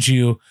encourage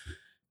you,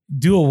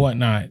 do a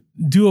Whatnot,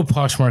 do a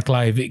Poshmark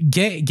Live,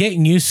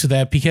 getting used to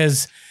that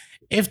because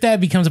if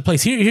that becomes a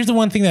place, here's the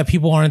one thing that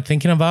people aren't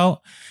thinking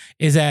about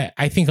is that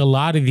I think a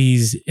lot of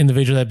these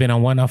individuals that have been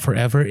on Whatnot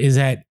forever is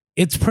that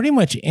it's pretty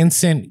much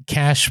instant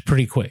cash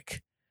pretty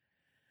quick.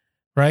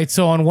 Right.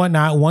 So on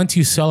Whatnot, once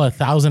you sell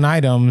 1,000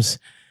 items,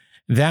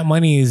 that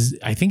money is,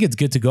 I think it's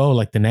good to go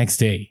like the next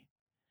day.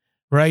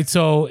 Right.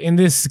 So in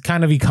this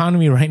kind of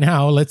economy right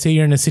now, let's say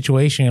you're in a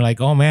situation, you're like,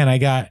 oh man, I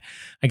got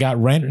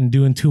rent and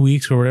due in 2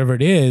 weeks or whatever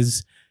it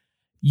is.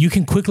 You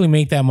can quickly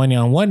make that money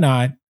on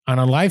Whatnot on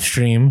a live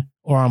stream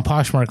or on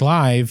Poshmark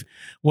Live,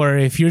 where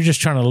if you're just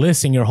trying to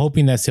list and you're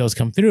hoping that sales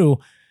come through,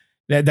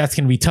 that's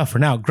going to be tougher.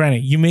 Now,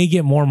 granted, you may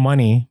get more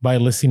money by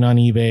listing on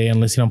eBay and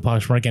listing on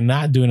Poshmark and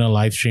not doing a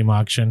live stream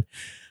auction.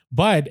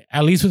 But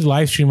at least with the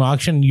live stream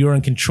auction, you're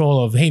in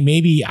control of, hey,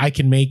 maybe I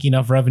can make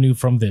enough revenue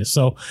from this.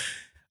 So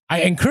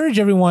I encourage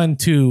everyone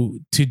to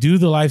do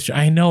the live stream.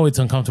 I know it's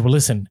uncomfortable.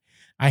 Listen,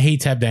 I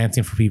hate tap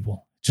dancing for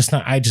people.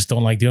 I just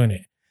don't like doing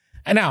it.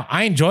 And now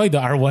I enjoy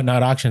our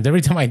Whatnot auctions.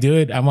 Every time I do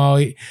it, I'm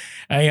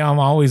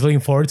always looking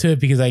forward to it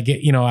because I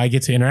get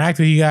to interact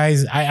with you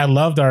guys. I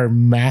loved our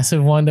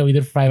massive one that we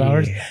did for 5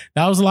 hours.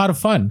 That was a lot of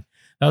fun.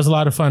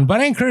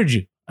 But I encourage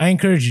you,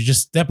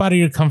 just step out of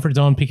your comfort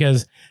zone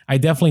because I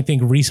definitely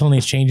think reselling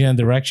is changing that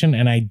direction.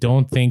 And I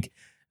don't think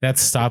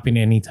that's stopping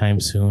anytime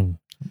soon.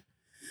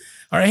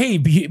 All right. Hey,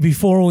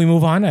 before we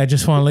move on, I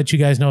just want to let you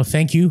guys know,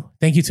 thank you.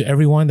 Thank you to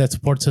everyone that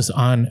supports us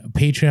on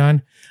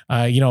Patreon.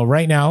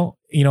 Right now,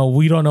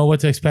 we don't know what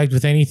to expect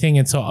with anything.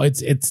 And so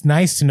it's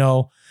nice to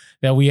know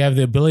that we have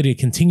the ability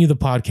to continue the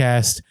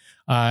podcast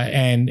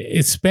and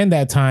spend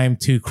that time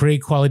to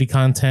create quality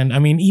content. I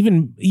mean,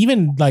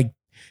 even like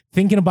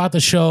thinking about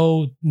the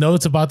show,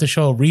 notes about the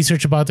show,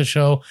 research about the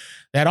show,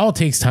 that all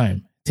takes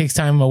time. Takes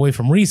time away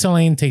from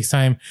reselling, takes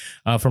time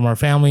from our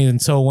family.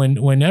 And so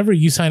whenever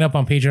you sign up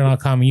on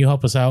patreon.com and you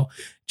help us out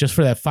just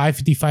for that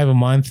 $5.55 a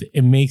month,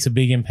 it makes a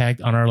big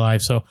impact on our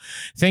lives. So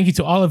thank you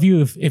to all of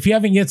you. If you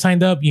haven't yet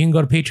signed up, you can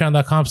go to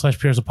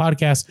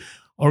patreon.com/PureHustle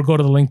or go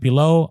to the link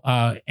below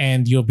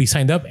and you'll be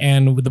signed up.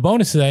 And the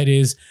bonus to that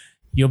is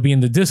you'll be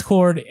in the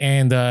Discord,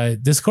 and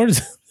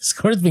Discord's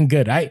been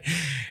good.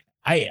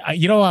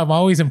 I'm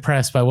always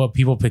impressed by what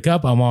people pick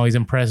up. I'm always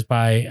impressed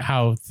by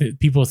how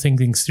people think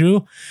things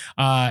through.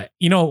 I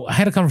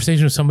had a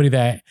conversation with somebody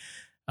that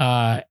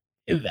I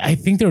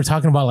think they were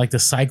talking about like the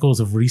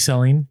cycles of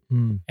reselling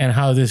and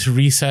how this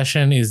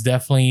recession is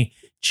definitely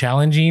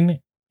challenging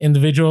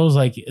individuals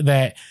like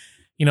that.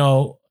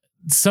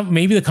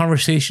 Maybe the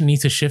conversation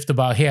needs to shift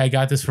about, hey, I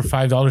got this for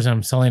 $5 and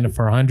I'm selling it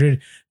for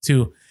 $100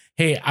 to,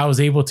 hey, I was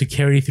able to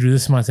carry through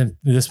this month and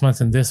this month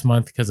and this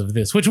month because of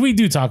this, which we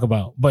do talk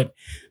about. But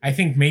I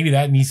think maybe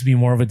that needs to be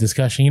more of a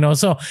discussion,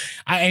 So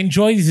I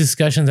enjoy these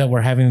discussions that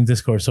we're having in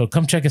Discord. So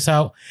come check us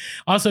out.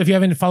 Also, if you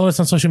haven't followed us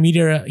on social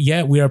media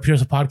yet, we are Pure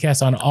Hustle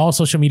Podcast on all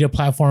social media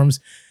platforms,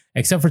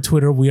 except for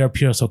Twitter. We are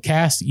Pure Hustle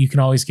Cast. You can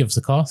always give us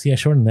a call. See, I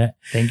shortened that.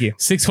 Thank you.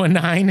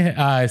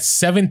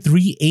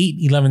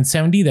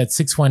 619-738-1170. That's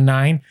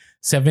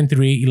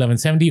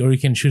 738-1170, or you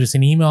can shoot us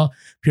an email,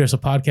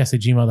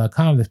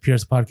 purehustlepodcast@gmail.com. That's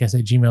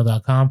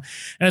purehustlepodcast@gmail.com.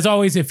 And as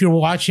always, if you're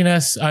watching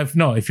us,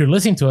 if you're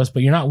listening to us,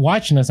 but you're not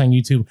watching us on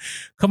YouTube,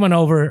 come on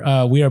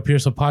over. We are Pure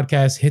Hustle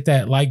Podcast. Hit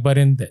that like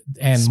button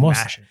and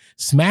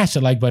smash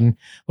the like button.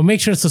 But make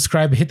sure to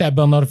subscribe, hit that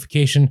bell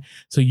notification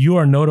so you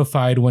are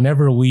notified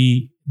whenever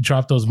we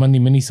drop those Monday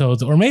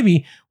minisodes, or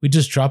maybe we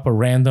just drop a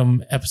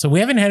random episode. We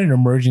haven't had an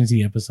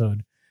emergency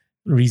episode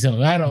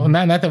recently. I don't,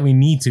 not that we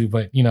need to,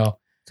 but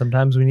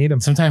sometimes we need them.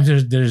 Sometimes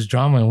there's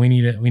drama and we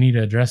need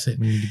to address it.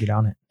 We need to get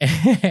on it.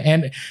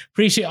 And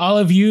appreciate all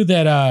of you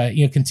that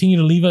continue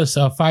to leave us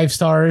 5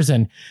 stars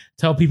and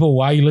tell people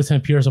why you listen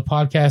to Pure Hustle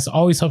Podcast.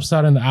 Always helps us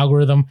out in the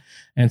algorithm,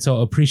 and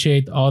so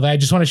appreciate all that. I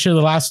just want to share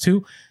the last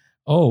 2.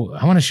 Oh,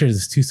 I want to share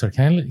this 2-star.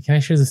 Can I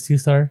share this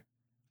 2-star?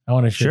 I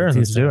want to share. Sure,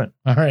 let's do it.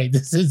 All right,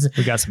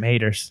 We got some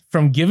haters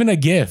from Giving a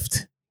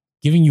Gift.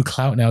 Giving you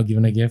clout now.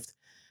 Giving a Gift.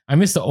 I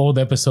missed the old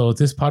episodes.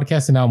 This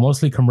podcast is now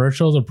mostly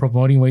commercials or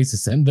promoting ways to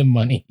send them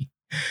money.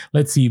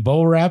 Let's see.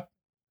 Bowl wrap,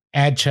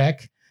 ad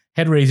check,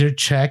 head raiser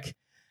check,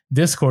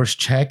 discourse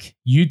check,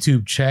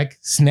 YouTube check,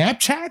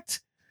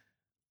 Snapchat.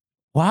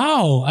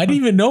 Wow, I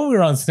didn't even know we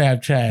were on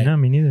Snapchat. No,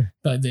 me neither.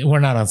 We're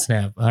not on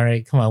Snap. All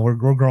right, come on, we're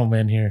grown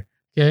men here.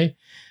 Okay,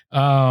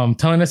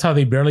 telling us how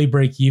they barely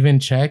break even.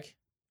 Check.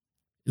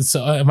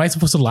 So, am I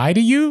supposed to lie to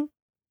you?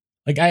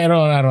 Like, I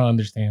don't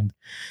understand.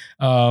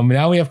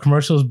 Now we have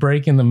commercials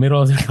break in the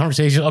middle of the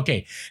conversation.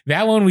 Okay,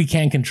 that one we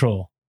can't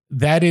control.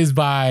 That is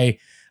by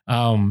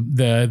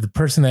the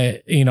person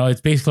that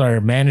it's basically our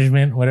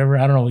management, whatever.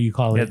 I don't know what you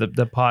call it. Yeah,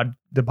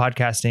 the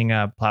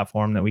podcasting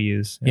platform that we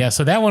use. Yeah,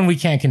 so that one we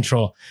can't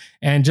control.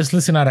 And just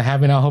listen out of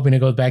habit now, hoping it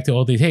goes back to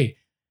old days. Hey,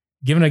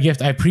 Giving a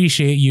Gift, I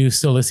appreciate you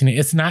still listening.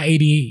 It's not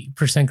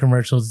 80%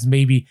 commercials. It's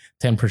maybe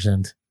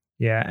 10%.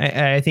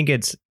 Yeah, I think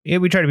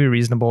we try to be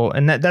reasonable,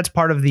 and that's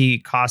part of the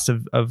cost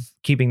of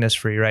keeping this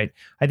free, right?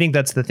 I think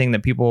that's the thing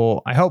that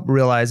people, I hope,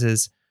 realize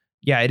is,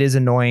 yeah, it is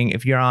annoying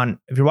if you're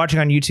watching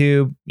on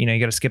YouTube, you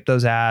got to skip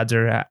those ads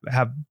or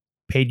have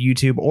paid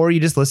YouTube, or you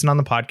just listen on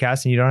the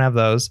podcast and you don't have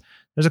those.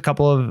 There's a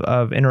couple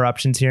of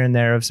interruptions here and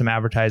there of some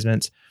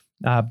advertisements,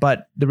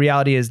 but the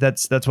reality is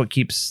that's what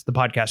keeps the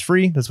podcast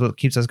free. That's what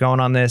keeps us going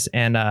on this,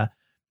 and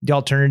the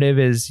alternative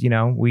is,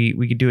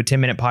 we could do a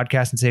 10-minute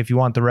podcast and say, if you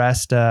want the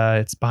rest,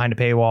 it's behind a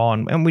paywall.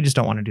 And we just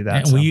don't want to do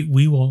that. So.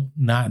 We will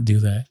not do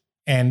that.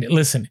 And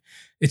listen,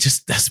 it's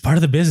just, that's part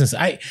of the business.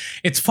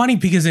 It's funny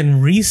because in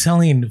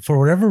reselling, for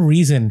whatever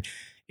reason,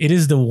 it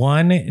is the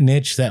one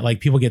niche that like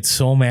people get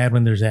so mad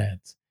when there's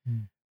ads,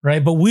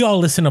 right? But we all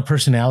listen to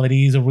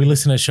personalities, or we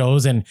listen to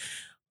shows, and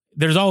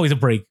there's always a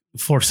break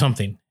for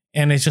something.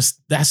 And that's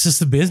just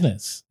the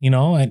business,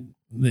 and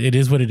it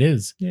is what it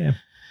is. Yeah.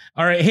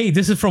 All right. Hey,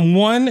 this is from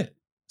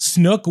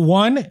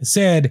Snook1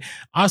 said,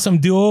 awesome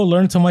duo.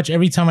 Learn so much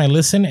every time I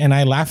listen and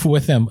I laugh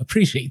with them.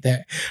 Appreciate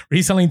that.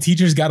 Reselling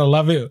teachers got to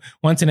love it.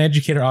 Once an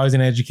educator, always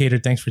an educator.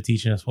 Thanks for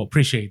teaching us. Well,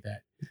 appreciate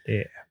that.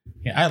 Yeah.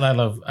 I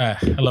love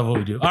what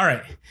we do. All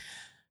right.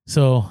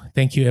 So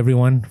thank you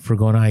everyone for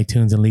going to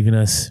iTunes and leaving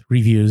us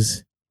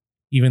reviews,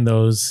 even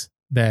those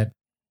that,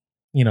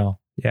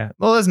 Yeah.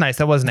 Well, that's nice.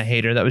 That wasn't a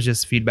hater. That was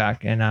just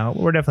feedback. And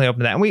we're definitely open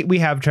to that. And we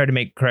have tried to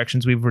make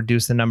corrections. We've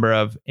reduced the number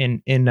of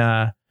in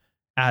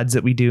ads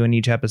that we do in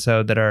each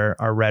episode that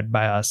are read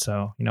by us.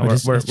 So, we're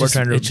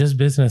trying to. It's just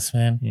business,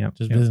 man. Yeah.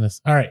 Business.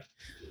 All right.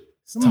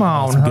 Come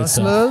on,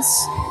 hustlers.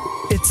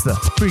 It's the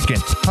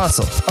freaking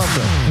hustle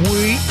of the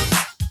week.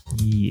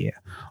 Yeah.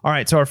 All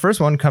right. So our first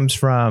one comes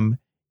from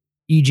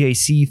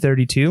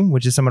EJC32,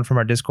 which is someone from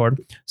our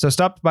Discord. So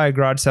stopped by a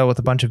garage sale with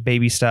a bunch of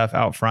baby stuff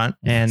out front,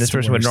 and this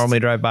person would normally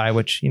drive by,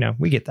 which,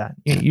 we get that.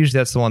 Usually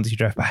that's the ones you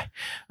drive by.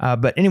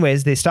 But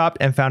anyways, they stopped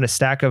and found a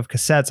stack of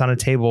cassettes on a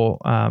table,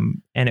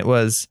 and it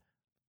was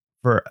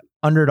for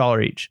under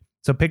 $1 each.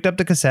 So picked up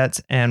the cassettes,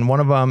 and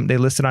one of them they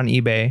listed on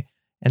eBay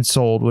and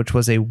sold, which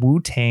was a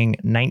Wu-Tang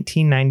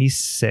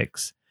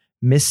 1996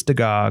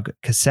 Mystagogue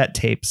cassette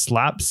tape,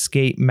 Slap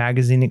Skate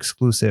magazine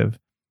exclusive,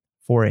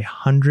 for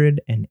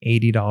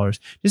 $180.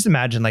 Just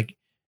imagine, like,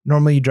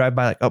 normally you drive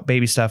by, like, oh,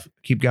 baby stuff,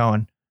 keep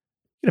going.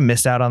 You're gonna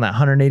miss out on that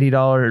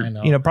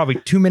 $180. Probably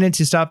 2 minutes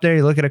you stop there,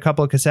 you look at a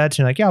couple of cassettes, and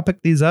you're like, yeah, I'll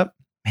pick these up.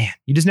 Man,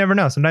 you just never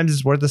know. Sometimes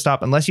it's worth the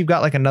stop, unless you've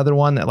got like another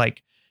one that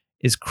like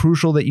is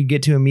crucial that you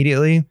get to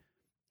immediately.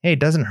 Hey, it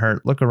doesn't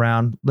hurt. Look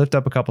around, lift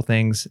up a couple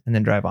things, and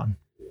then drive on.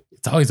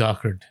 It's always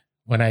awkward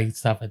when I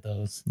stop at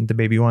those. The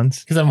baby ones.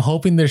 Because I'm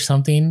hoping there's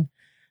something.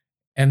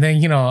 And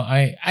then,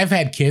 I've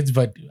had kids,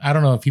 but I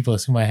don't know if people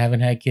assume I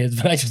haven't had kids,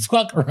 but I just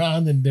walk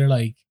around and they're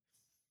like.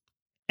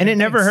 And it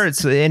never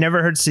hurts. It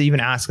never hurts to even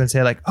ask and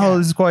say like, oh,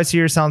 this is cool. I see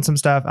you're selling some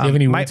stuff. Do you have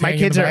any my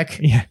kids are.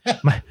 Yeah,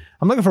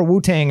 I'm looking for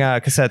Wu-Tang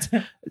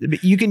cassettes.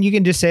 You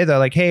can just say though,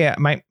 like, hey,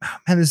 man,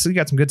 we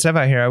got some good stuff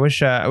out here. I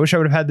wish I would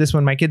have had this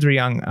when my kids were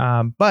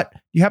young. But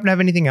you happen to have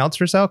anything else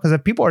for sale? Because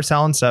if people are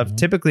selling stuff,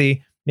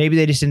 typically maybe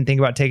they just didn't think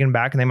about taking it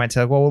back, and they might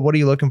say, like, well, what are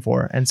you looking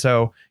for? And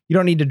so you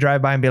don't need to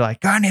drive by and be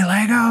like, got any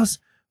Legos?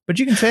 But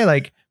you can say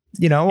like,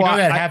 well,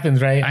 that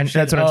happens, right?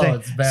 That's what I'm saying.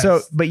 It's best.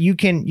 So, but you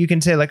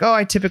can say like, oh,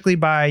 I typically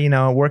buy,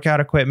 workout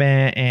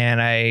equipment,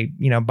 and I,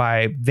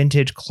 buy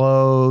vintage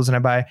clothes, and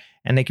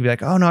they could be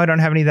like, oh no, I don't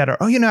have any of that. Or,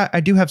 oh, I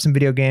do have some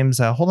video games.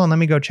 Hold on, let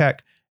me go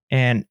check.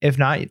 And if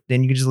not,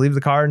 then you can just leave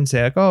the card and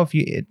say like, oh, if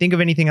you think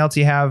of anything else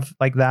you have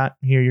like that,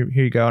 here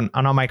you go. And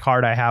on my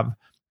card, I have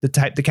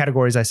the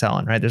categories I sell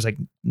in, right? There's like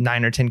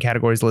 9 or 10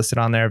 categories listed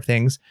on there of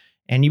things.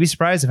 And you'd be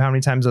surprised of how many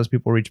times those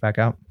people reach back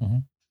out. Mm-hmm.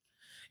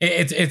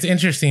 It's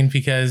interesting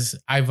because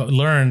I've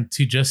learned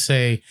to just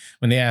say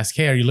when they ask,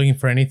 hey, are you looking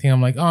for anything?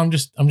 I'm like, oh, I'm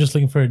just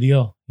looking for a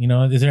deal.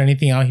 Is there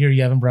anything out here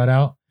you haven't brought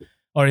out?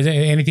 Or is there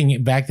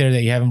anything back there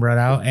that you haven't brought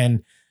out?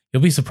 And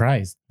you'll be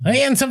surprised.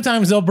 And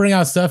sometimes they'll bring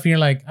out stuff and you're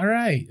like, all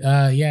right,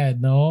 yeah,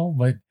 no,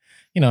 but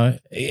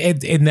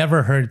it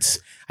never hurts.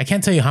 I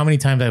can't tell you how many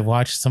times I've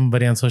watched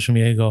somebody on social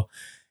media go,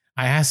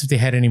 I asked if they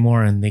had any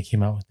more and they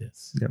came out with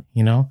this. Yep.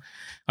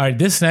 All right,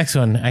 this next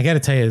one, I got to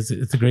tell you,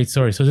 it's a great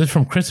story. So this is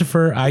from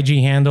Christopher, IG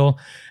handle,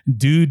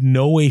 Dude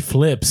No Way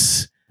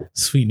Flips.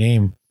 Sweet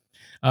name.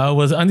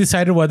 Was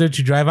undecided whether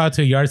to drive out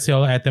to a yard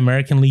sale at the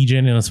American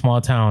Legion in a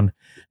small town.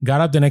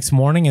 Got up the next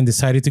morning and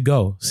decided to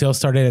go. Sale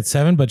started at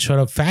 7, but showed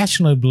up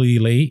fashionably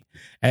late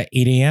at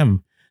 8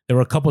 a.m. There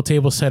were a couple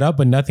tables set up,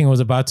 but nothing was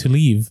about to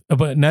leave.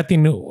 But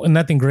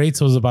nothing great,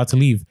 so was about to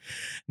leave.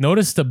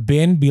 Noticed the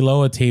bin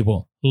below a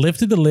table.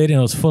 Lifted the lid and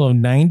it was full of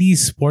 90s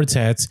sports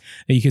hats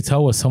that you could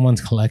tell was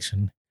someone's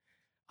collection.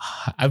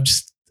 I'm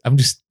just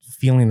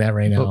feeling that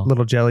right now.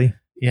 Little jelly.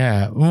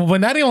 Yeah. Well,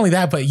 not only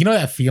that, but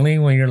that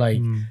feeling when you're like,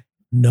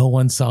 no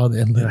one saw it.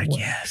 And like,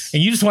 yes.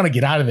 And you just want to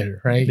get out of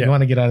there, right? Yeah. You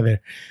want to get out of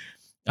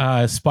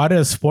there. Spotted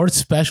a Sports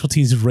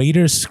Specialties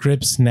Raiders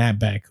script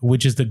snapback,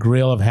 which is the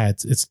grail of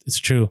hats. It's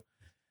true.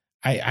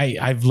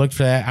 I've looked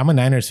for that. I'm a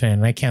Niners fan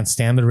and I can't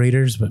stand the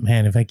Raiders, but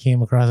man, if I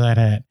came across that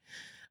hat,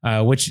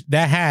 which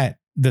that hat,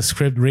 the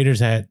script Raiders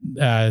hat,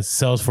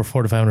 sells for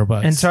 $400 to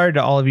 $500. And sorry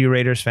to all of you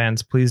Raiders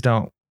fans, please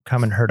don't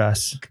come and hurt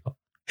us.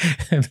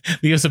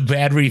 Leave us a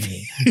bad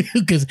review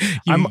because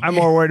I'm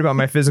more worried about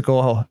my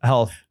physical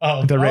health.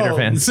 The Raider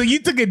fans. So you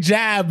took a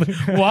jab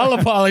while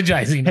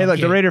apologizing. Hey, look,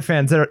 the Raider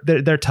fans,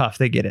 they're tough.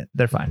 They get it.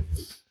 They're fine.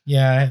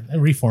 Yeah,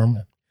 reform.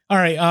 All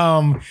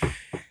right.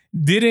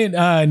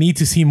 Didn't need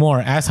to see more.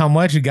 Asked how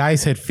much. The guy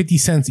said 50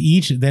 cents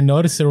each. Then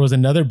noticed there was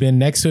another bin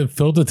next to it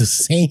filled with the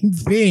same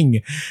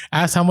thing.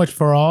 Asked how much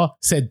for all.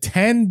 Said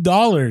 $10.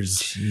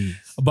 Jeez.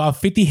 About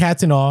 50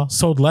 hats in all.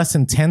 Sold less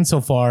than 10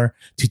 so far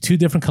to 2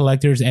 different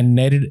collectors and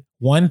netted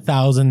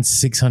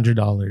 $1,600.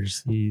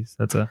 Jeez,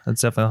 that's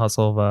definitely a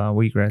hustle of a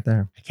week right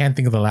there. I can't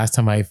think of the last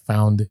time I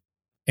found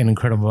an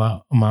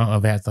incredible amount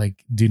of hats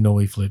like Dude No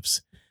Way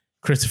Flips.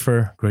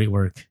 Christopher, great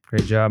work.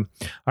 Great job.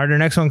 All right, our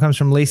next one comes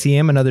from Lacey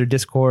M, another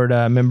Discord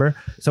member.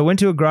 So went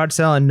to a garage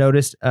sale and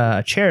noticed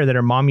a chair that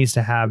her mom used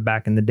to have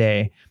back in the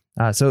day.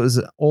 So it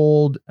was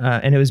old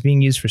and it was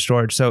being used for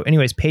storage. So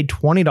anyways, paid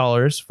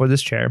 $20 for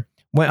this chair.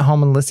 Went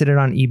home and listed it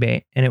on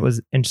eBay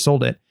and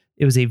sold it.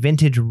 It was a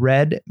vintage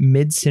red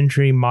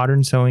mid-century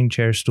modern sewing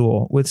chair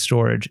stool with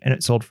storage, and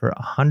it sold for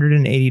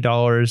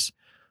 $180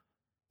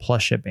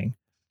 plus shipping.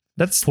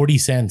 That's 40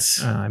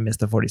 cents. I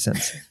missed the 40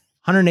 cents.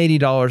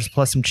 $180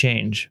 plus some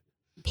change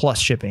plus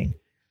shipping.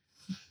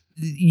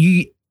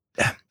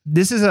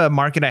 This is a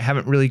market I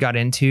haven't really got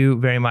into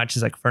very much,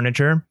 is like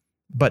furniture,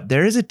 but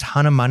there is a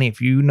ton of money if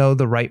you know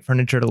the right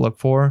furniture to look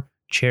for.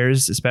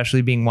 Chairs,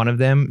 especially being one of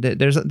them.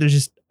 There's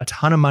just a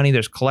ton of money.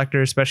 There's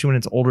collectors, especially when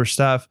it's older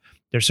stuff.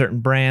 There's certain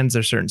brands,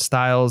 there's certain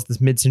styles.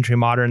 This mid-century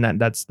modern,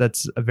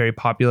 that's a very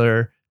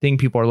popular thing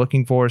people are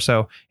looking for.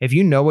 So if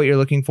you know what you're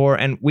looking for,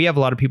 and we have a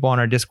lot of people on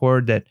our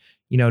Discord that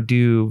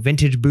do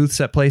vintage booths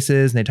at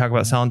places, and they talk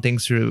about selling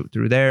things through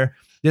there.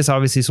 This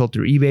obviously sold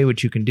through eBay,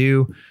 which you can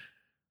do,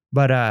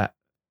 but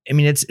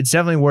it's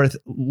definitely worth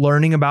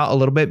learning about a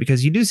little bit,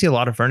 because you do see a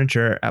lot of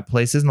furniture at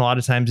places, and a lot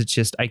of times it's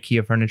just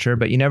IKEA furniture,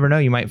 but you never know.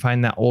 You might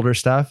find that older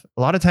stuff.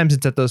 A lot of times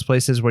it's at those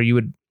places where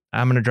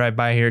I'm going to drive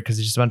by here because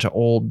it's just a bunch of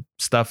old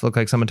stuff, look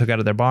like someone took out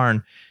of their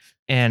barn.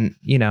 And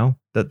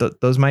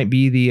those might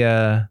be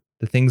the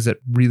things that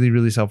really,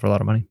 really sell for a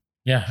lot of money.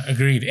 Yeah,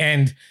 agreed.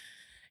 And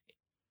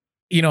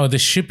the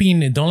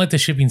shipping, don't let the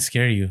shipping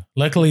scare you.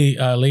 Luckily,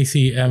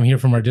 Lacey here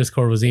from our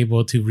Discord was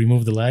able to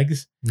remove the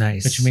legs.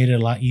 Nice. Which made it a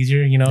lot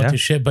easier, to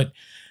ship. But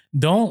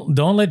don't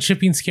let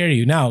shipping scare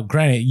you. Now,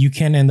 granted, you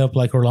can end up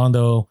like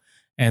Orlando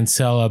and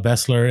sell a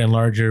Bessler and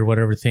larger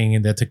whatever thing,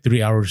 and that took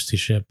 3 hours to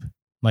ship.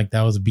 Like,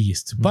 that was a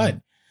beast. Mm-hmm. But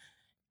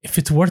if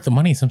it's worth the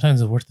money, sometimes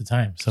it's worth the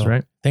time. So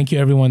right. Thank you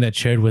everyone that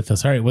shared with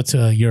us. All right, what's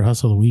your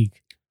hustle of the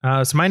week?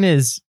 So mine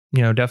is,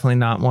 definitely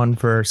not one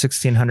for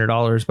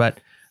 $1,600, but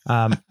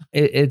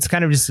it's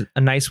kind of just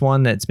a nice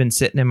one that's been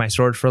sitting in my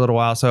storage for a little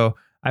while. So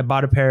I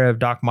bought a pair of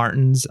Doc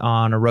Martens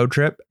on a road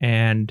trip,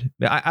 and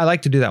I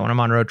like to do that when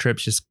I'm on road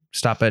trips. Just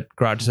stop at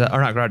garage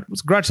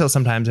sale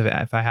sometimes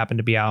if I happen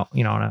to be out,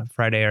 on a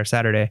Friday or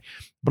Saturday.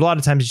 But a lot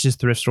of times it's just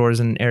thrift stores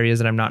in areas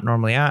that I'm not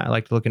normally at. I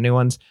like to look at new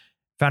ones.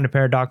 Found a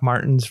pair of Doc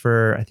Martens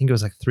for, I think it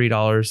was like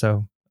 $3.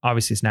 So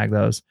obviously snagged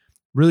those.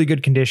 Really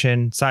good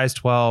condition, size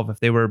 12.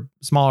 If they were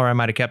smaller, I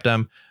might have kept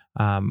them.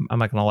 I'm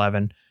like an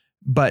 11.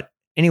 But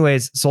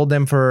anyways, sold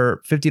them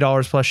for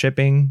 $50 plus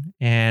shipping.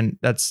 And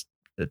that's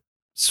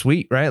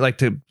sweet, right? Like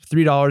to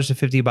 $3 to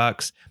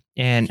 $50.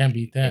 And Can't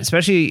beat that.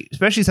 especially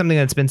something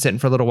that's been sitting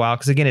for a little while.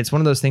 Cause again, it's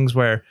one of those things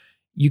where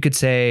you could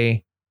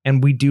say,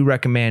 and we do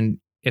recommend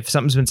if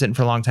something's been sitting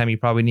for a long time, you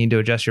probably need to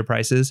adjust your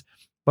prices.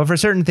 But for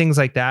certain things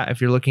like that,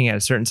 if you're looking at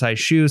a certain size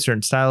shoe,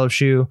 certain style of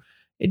shoe,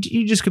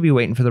 you just could be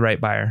waiting for the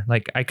right buyer.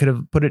 Like I could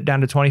have put it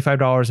down to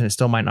 $25 and it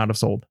still might not have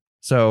sold.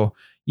 So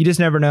you just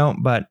never know.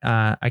 But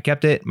I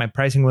kept it. My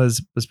pricing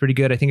was pretty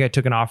good. I think I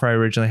took an offer. I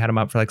originally had them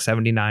up for like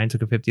 $79,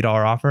 took a $50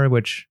 offer,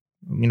 which,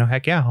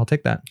 heck yeah, I'll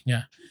take that.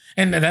 Yeah.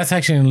 And that's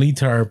actually going to lead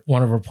to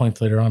one of our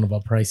points later on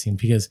about pricing,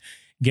 because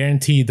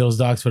guaranteed those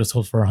dogs would have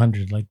sold for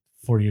 100 like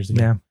 4 years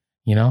ago.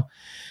 Yeah.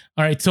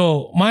 All right.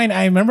 So mine,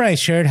 I remember I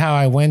shared how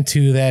I went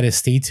to that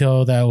estate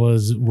sale that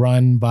was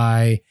run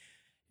by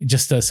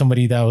just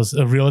somebody that was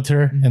a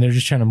realtor, and they're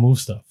just trying to move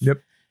stuff.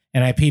 Yep.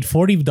 And I paid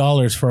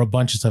 $40 for a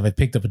bunch of stuff. I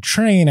picked up a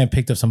train. I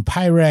picked up some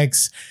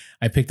Pyrex.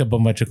 I picked up a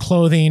bunch of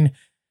clothing.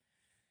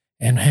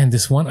 And man,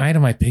 this one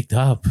item I picked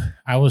up,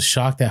 I was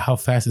shocked at how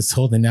fast it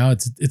sold. And now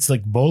it's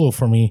like bolo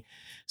for me.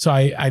 So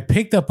I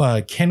picked up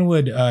a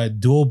Kenwood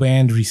dual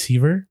band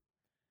receiver.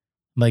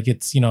 Like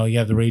it's, you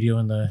have the radio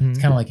and it's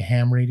kind of like a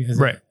ham radio.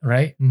 Right.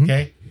 Right. Mm-hmm.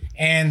 Okay.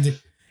 And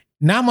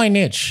not my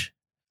niche.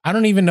 I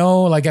don't even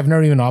know, like I've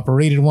never even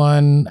operated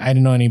one. I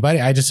didn't know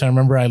anybody. I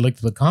remember I looked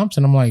at the comps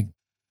and I'm like,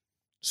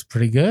 it's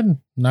pretty good.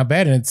 Not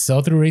bad. And its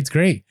sell-through rate's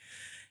great.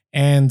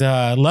 And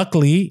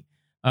luckily,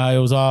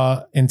 it was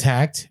all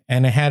intact,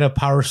 and it had a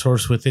power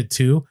source with it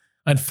too.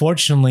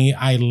 Unfortunately,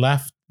 I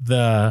left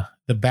the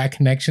back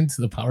connection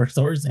to the power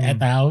source at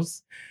the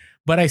house,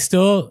 but I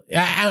still,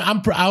 I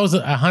was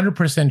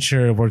 100%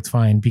 sure it worked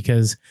fine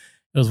because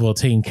it was well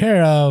taken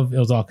care of. It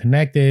was all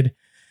connected.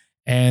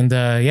 And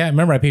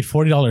remember I paid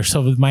 $40.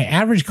 So my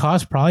average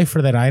cost probably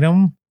for that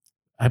item,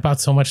 I bought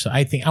so much.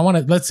 I think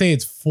let's say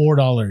it's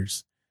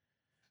 $4.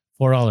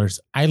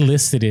 I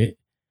listed it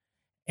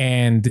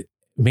and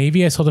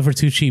maybe I sold it for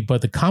too cheap,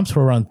 but the comps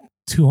were around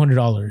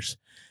 $200.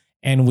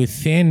 And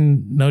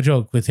within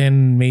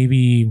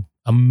maybe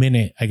a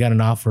minute, I got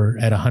an offer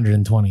at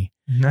 120.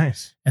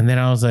 Nice. And then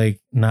I was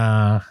like,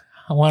 nah,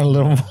 I want a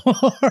little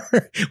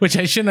more, which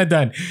I shouldn't have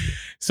done.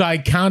 So I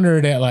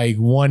countered at like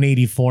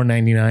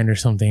 $184.99 or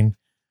something.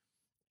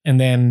 And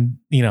then,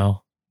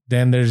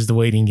 then there's the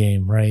waiting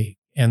game, right?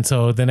 And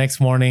so the next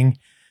morning,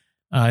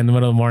 in the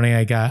middle of the morning,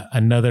 I got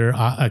another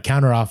a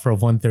counter offer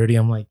of 130.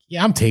 I'm like,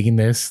 yeah, I'm taking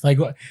this. Like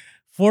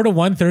 4 to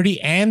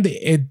 130, and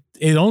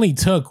it only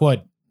took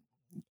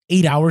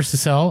 8 hours to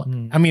sell.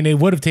 I mean, it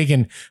would have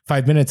taken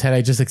 5 minutes had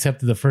I just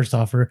accepted the first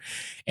offer,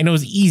 and it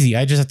was easy.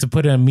 I just had to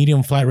put in a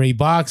medium flat rate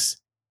box,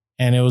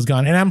 and it was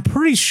gone. And I'm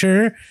pretty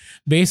sure,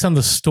 based on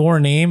the store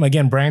name,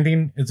 again,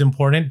 branding is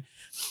important.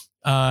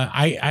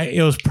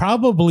 It was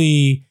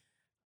probably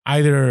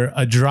either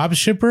a drop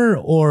shipper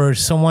or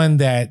someone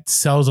that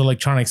sells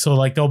electronics. So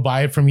like they'll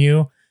buy it from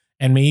you,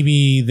 and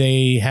maybe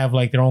they have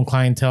like their own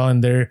clientele,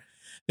 and they're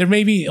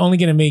maybe only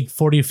going to make $40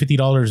 or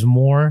 $50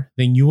 more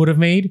than you would have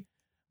made,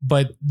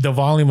 but the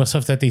volume of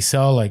stuff that they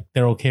sell, like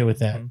they're okay with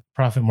that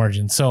profit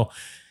margin. So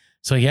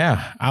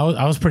yeah,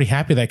 I was pretty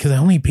happy with that because I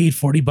only paid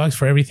 $40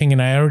 for everything,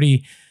 and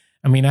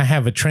I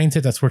have a train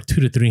set that's worth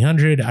 $200 to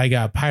 $300. I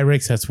got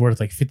Pyrex that's worth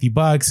like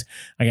 $50.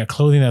 I got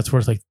clothing that's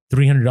worth like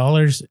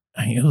 $300.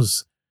 It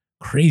was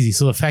crazy.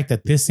 So the fact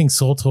that this thing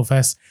sold so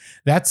fast,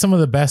 that's some of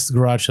the best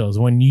garage sales.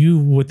 When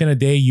within a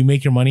day you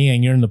make your money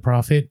and you're in the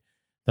profit,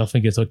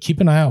 definitely good. So keep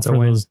an eye out for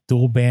those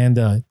dual band.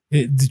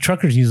 The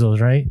truckers use those,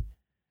 right?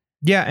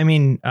 Yeah,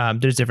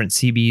 there's different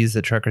CBs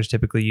that truckers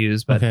typically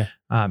use, but okay.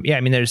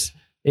 There's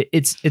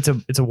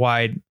it's a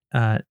wide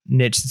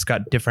niche that's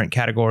got different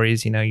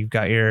categories. You've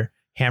got your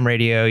ham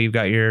radio, you've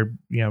got your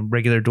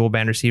regular dual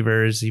band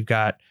receivers, you've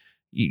got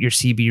your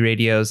CB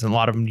radios, and a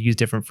lot of them use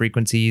different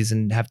frequencies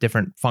and have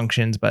different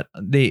functions, but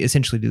they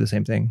essentially do the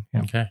same thing.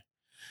 Yeah. Okay.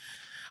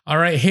 All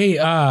right. Hey,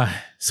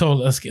 so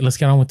let's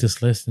get on with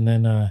this list, and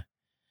then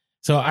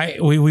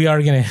we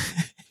are gonna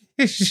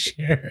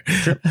share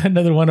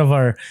another one of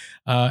our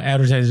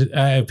advertisers,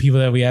 people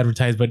that we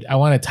advertise, but I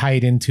want to tie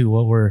it into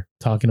what we're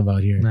talking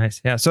about here. Nice.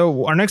 Yeah.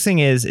 So our next thing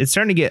is it's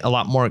starting to get a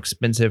lot more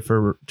expensive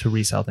to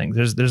resell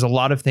things. There's a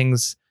lot of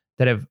things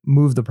that have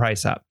moved the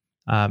price up.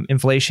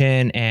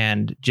 Inflation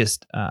and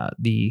just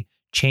the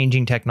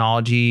changing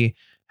technology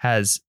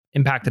has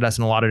impacted us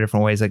in a lot of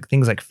different ways, like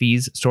things like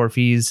fees, store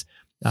fees,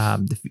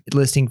 the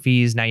listing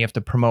fees. Now you have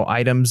to promote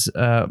items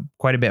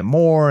quite a bit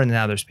more, and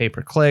now there's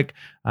pay-per-click.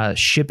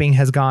 Shipping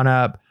has gone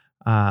up,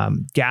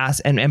 gas,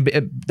 and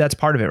that's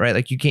part of it, right?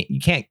 Like you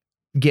can't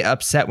get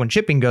upset when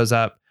shipping goes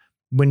up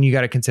when you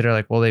got to consider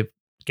like, well,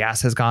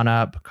 gas has gone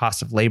up,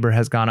 cost of labor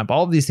has gone up,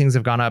 all of these things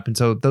have gone up, and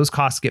so those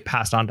costs get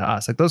passed on to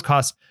us. Like those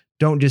costs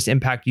don't just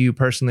impact you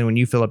personally when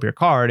you fill up your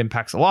car, it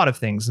impacts a lot of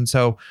things. And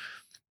so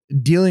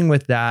dealing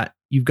with that,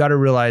 you've got to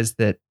realize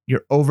that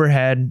your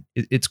overhead,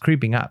 it's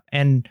creeping up,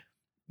 and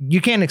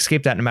you can't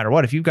escape that no matter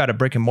what. If you've got a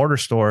brick and mortar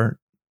store,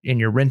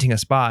 you're renting a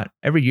spot,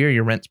 every year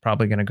your rent's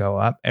probably going to go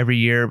up. Every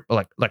year,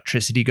 like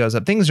electricity goes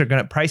up.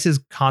 Prices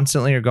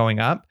constantly are going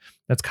up.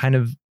 That's kind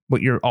of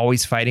what you're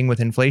always fighting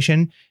with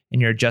inflation,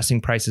 and you're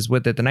adjusting prices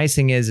with it. The nice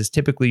thing is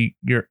typically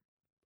your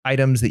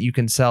items that you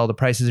can sell, the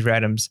prices of your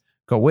items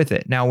go with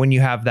it. Now, when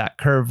you have that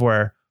curve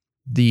where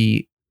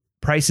the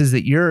prices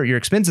that your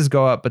expenses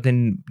go up, but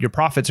then your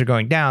profits are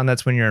going down,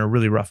 that's when you're in a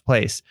really rough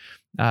place.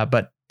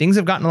 But things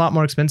have gotten a lot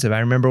more expensive. I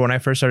remember when I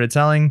first started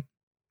selling,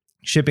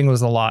 shipping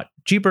was a lot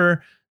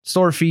cheaper,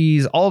 store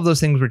fees, all of those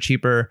things were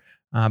cheaper.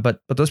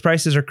 But those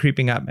prices are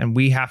creeping up, and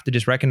we have to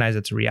just recognize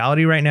it's a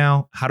reality right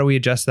now. How do we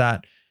adjust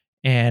that?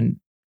 And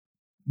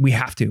we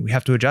have to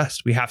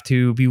adjust. We have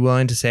to be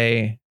willing to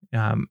say,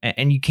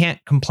 and you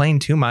can't complain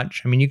too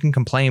much. I mean, you can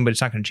complain, but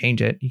it's not going to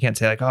change it. You can't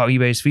say like, oh,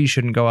 eBay's fees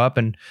shouldn't go up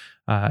and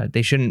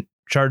they shouldn't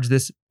charge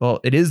this. Well,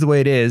 it is the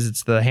way it is.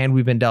 It's the hand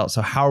we've been dealt.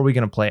 So how are we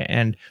going to play it?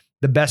 And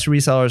the best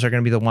resellers are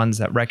going to be the ones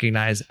that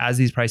recognize as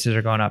these prices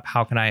are going up,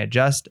 how can I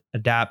adjust,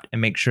 adapt, and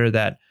make sure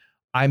that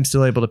I'm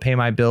still able to pay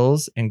my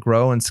bills and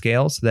grow and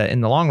scale so that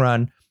in the long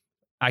run,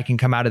 I can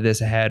come out of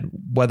this ahead,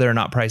 whether or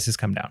not prices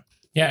come down.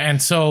 Yeah.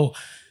 And so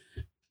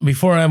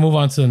before I move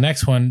on to the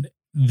next one,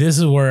 this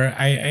is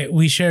where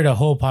we shared a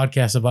whole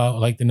podcast about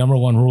like the number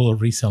one rule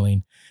of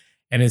reselling,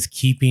 and it's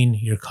keeping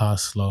your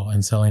costs low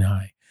and selling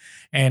high.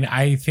 And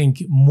I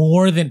think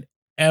more than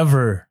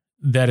ever,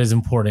 that is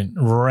important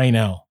right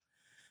now,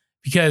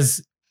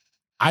 because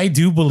I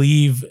do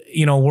believe,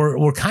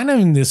 we're kind of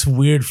in this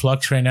weird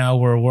flux right now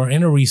where we're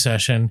in a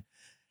recession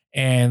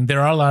and there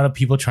are a lot of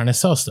people trying to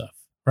sell stuff,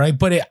 right?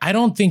 But I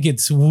don't think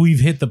we've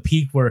hit the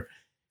peak where a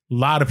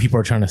lot of people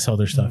are trying to sell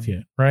their stuff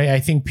yet, right? I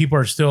think people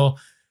are still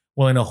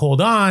willing to hold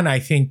on. I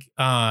think,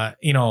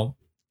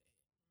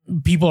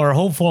 people are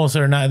hopeful.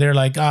 So they're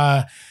like,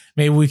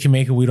 maybe we can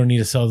make it. We don't need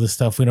to sell this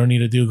stuff. We don't need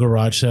to do a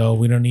garage sale.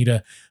 We don't need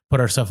to put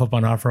our stuff up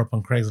on offer up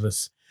on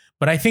Craigslist.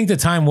 But I think the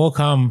time will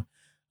come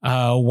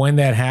when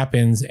that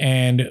happens.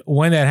 And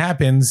when that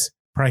happens,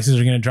 prices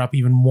are going to drop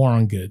even more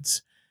on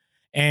goods.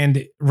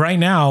 And right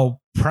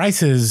now,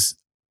 prices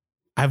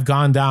have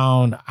gone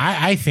down,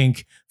 I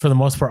think, for the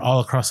most part, all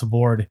across the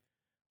board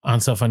on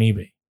stuff on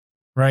eBay.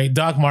 Right.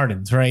 Doc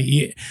Martens.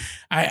 Right.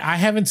 I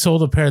haven't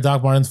sold a pair of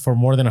Doc Martens for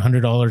more than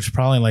 $100,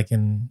 probably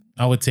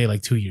I would say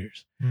 2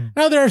 years.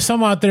 Now, there are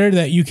some out there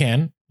that you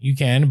can,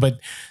 but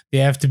they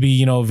have to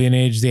be,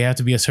 vintage. They have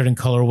to be a certain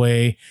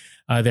colorway.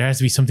 There has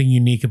to be something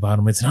unique about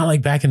them. It's not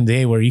like back in the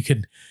day where you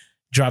could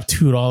drop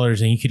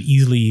 $2 and you could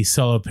easily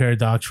sell a pair of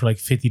Docs for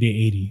 50 to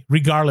 80,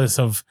 regardless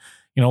of,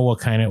 what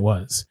kind it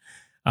was.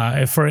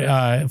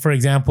 For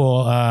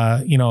example,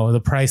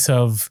 the price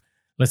of,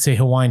 let's say,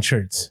 Hawaiian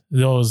shirts.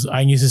 Those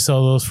I used to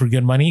sell those for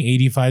good money,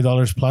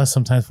 $85 plus,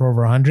 sometimes for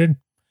over 100.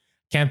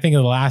 Can't think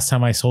of the last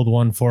time I sold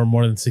one for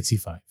more than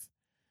 65.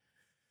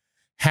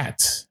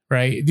 Hats,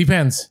 right? It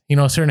depends.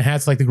 Certain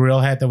hats like the grill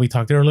hat that we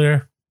talked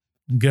earlier,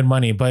 good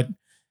money. But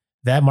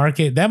that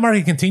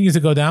market continues to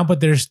go down, but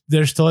there's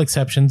still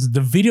exceptions. The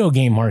video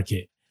game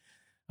market.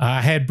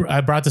 I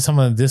brought to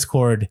someone on the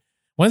Discord.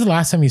 When's the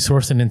last time you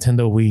sourced a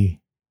Nintendo Wii?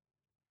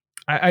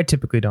 I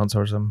typically don't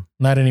source them.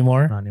 Not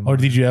anymore? Not anymore. Or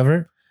did you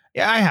ever?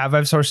 Yeah, I have.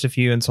 I've sourced a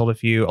few and sold a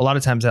few. A lot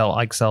of times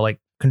I'll sell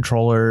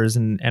controllers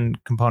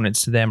and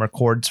components to them or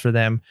cords for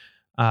them.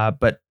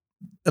 But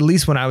at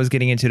least when I was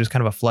getting into it, it was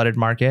kind of a flooded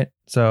market.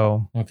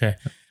 So okay.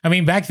 I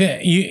mean, back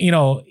then,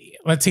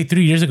 let's say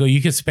 3 years ago,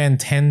 you could spend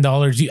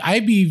 $10.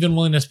 I'd be even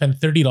willing to spend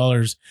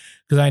 $30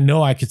 because I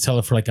know I could sell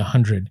it for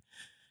 $100.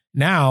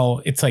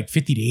 Now it's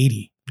 50 to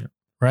 80,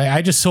 right?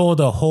 I just sold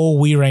a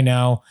whole Wii right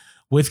now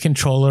with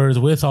controllers,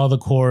 with all the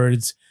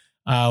cords.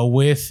 I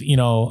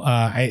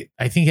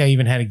think I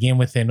even had a game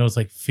with it and it was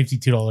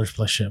 $52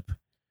 plus ship.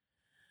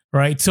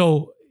 Right.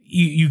 So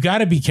you got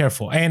to be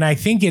careful. And I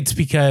think it's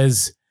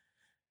because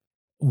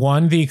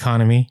 1, the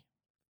economy,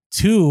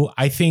 2,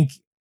 I think,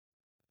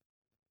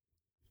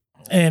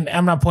 and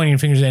I'm not pointing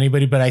fingers at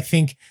anybody, but I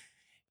think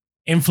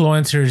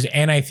influencers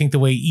and I think the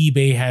way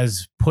eBay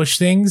has pushed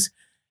things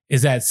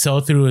is that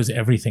sell through is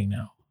everything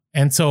now.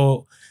 And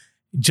so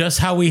just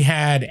how we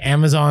had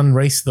Amazon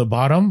race to the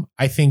bottom,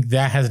 I think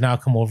that has now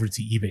come over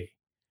to eBay.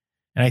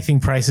 And I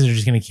think prices are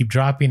just going to keep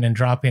dropping and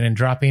dropping and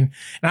dropping.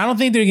 And I don't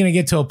think they're going to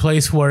get to a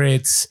place where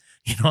it's,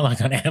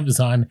 like on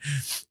Amazon,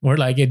 where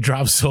it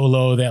drops so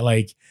low that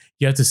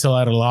you have to sell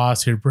at a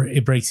loss or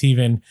it breaks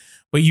even.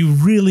 But you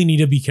really need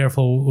to be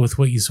careful with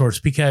what you source,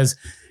 because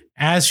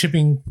as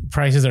shipping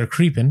prices are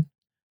creeping,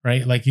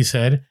 right? Like you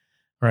said,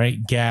 right?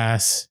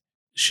 Gas,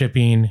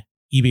 shipping,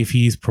 eBay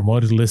fees,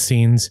 promoted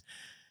listings.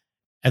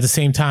 At the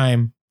same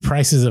time,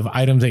 prices of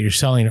items that you're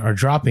selling are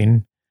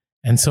dropping.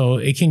 And so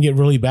it can get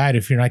really bad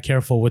if you're not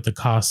careful with the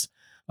cost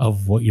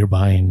of what you're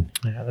buying.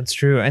 Yeah, that's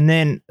true. And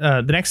then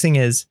the next thing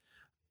is,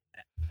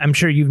 I'm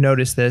sure you've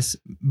noticed this,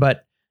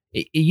 but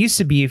it used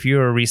to be if you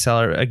were a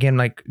reseller, again,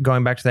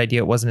 going back to the idea,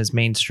 it wasn't as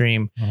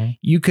mainstream. Mm-hmm.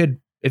 You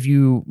could, if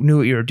you knew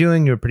what you were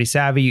doing, you were pretty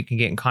savvy, you can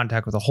get in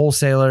contact with a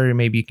wholesaler.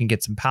 Maybe you can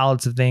get some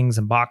pallets of things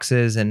and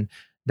boxes, and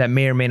that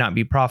may or may not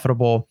be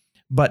profitable.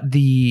 But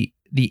the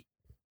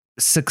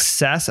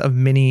success of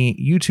many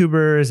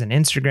YouTubers and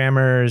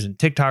Instagrammers and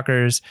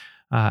TikTokers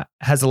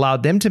has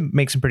allowed them to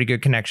make some pretty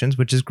good connections,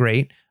 which is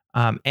great.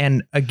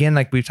 And again,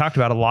 like we've talked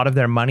about, a lot of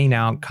their money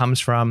now comes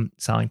from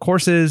selling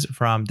courses,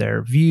 from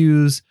their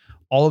views,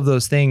 all of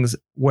those things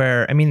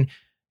where, I mean,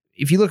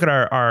 if you look at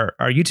our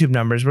YouTube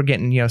numbers, we're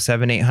getting,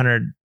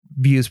 700-800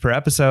 views per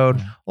episode.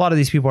 A lot of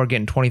these people are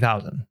getting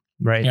 20,000,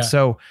 right? Yeah.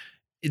 So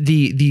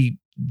the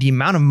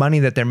amount of money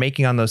that they're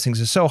making on those things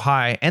is so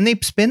high, and they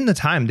spend the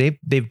time.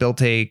 They've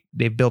built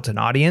an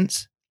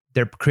audience.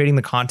 They're creating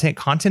the content.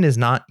 Content is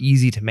not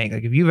easy to make.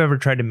 Like if you've ever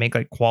tried to make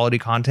like quality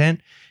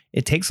content,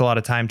 it takes a lot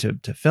of time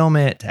to film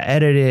it, to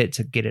edit it,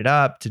 to get it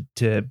up,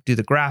 to do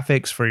the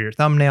graphics for your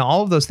thumbnail.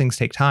 All of those things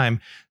take time.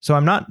 So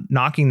I'm not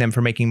knocking them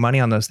for making money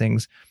on those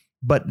things,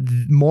 but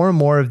more and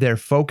more of their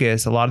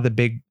focus, a lot of the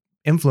big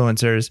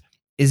influencers,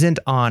 isn't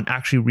on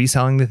actually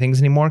reselling the things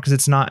anymore, because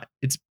it's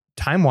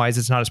time-wise,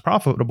 it's not as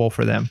profitable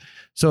for them.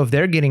 So if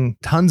they're getting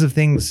tons of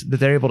things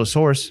that they're able to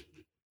source,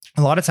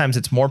 a lot of times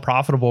it's more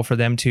profitable for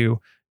them to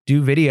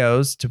do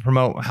videos to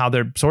promote how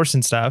they're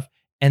sourcing stuff,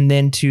 and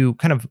then to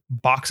kind of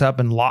box up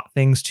and lot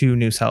things to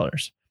new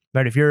sellers,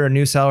 right? If you're a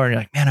new seller and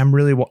you're like, man, I'm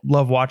really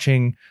love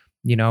watching,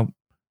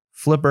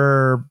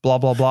 Flipper, blah,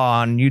 blah, blah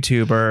on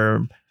YouTube,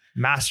 or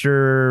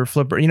Master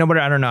Flipper, but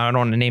I don't know. I don't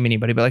want to name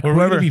anybody, but like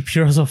whoever. Be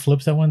Puros of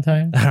Flips at one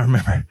time? I don't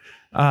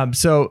remember.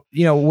 So,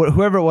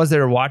 whoever it was that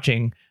are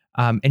watching,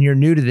 and you're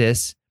new to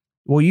this,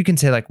 well, you can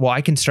say like, well,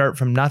 I can start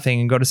from nothing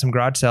and go to some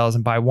garage sales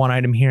and buy one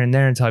item here and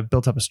there until I've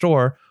built up a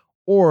store.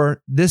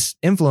 Or this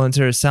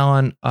influencer is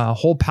selling a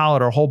whole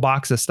pallet or a whole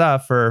box of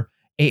stuff for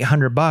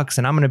 $800,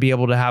 and I'm going to be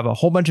able to have a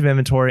whole bunch of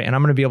inventory, and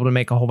I'm going to be able to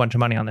make a whole bunch of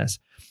money on this.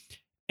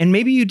 And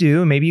maybe you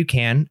do, maybe you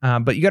can,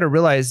 but you got to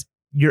realize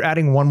you're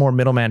adding one more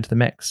middleman to the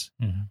mix,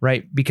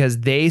 right?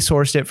 Because they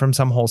sourced it from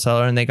some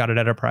wholesaler and they got it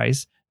at a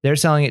price. They're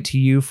selling it to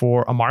you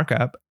for a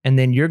markup, and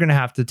then you're going to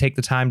have to take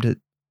the time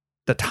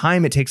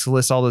it takes to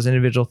list all those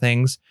individual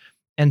things.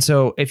 And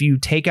so if you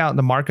take out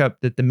the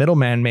markup that the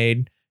middleman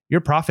made, your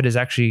profit is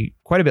actually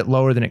quite a bit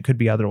lower than it could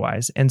be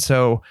otherwise. And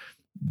so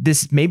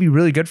this may be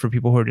really good for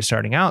people who are just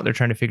starting out. They're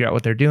trying to figure out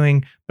what they're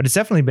doing, but it's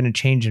definitely been a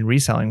change in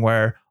reselling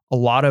where a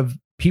lot of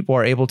people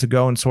are able to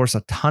go and source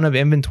a ton of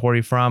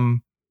inventory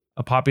from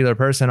a popular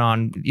person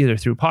on either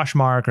through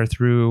Poshmark or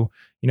through,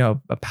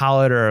 a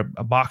pallet or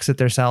a box that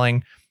they're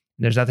selling.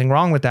 There's nothing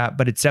wrong with that,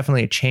 but it's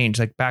definitely a change.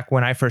 Like back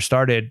when I first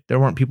started, there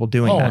weren't people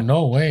doing that. Oh,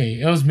 no way.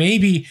 It was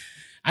maybe,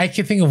 I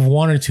could think of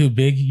one or two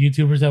big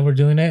YouTubers that were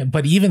doing it,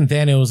 but even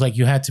then it was like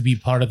you had to be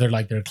part of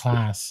their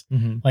class.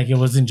 Like it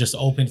wasn't just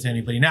open to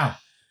anybody. Now,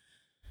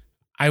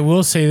 I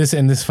will say this,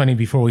 and this is funny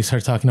before we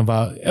start talking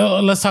about,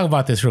 let's talk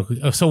about this real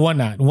quick. So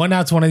Whatnot.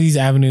 Whatnot's one of these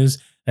avenues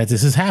that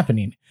this is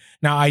happening.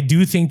 Now, I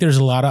do think there's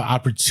a lot of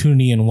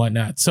opportunity in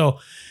Whatnot. So,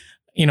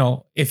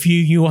 if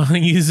you want to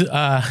use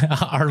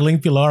our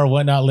link below, our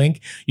Whatnot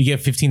link, you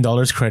get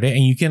 $15 credit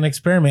and you can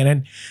experiment.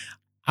 And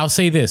I'll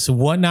say this,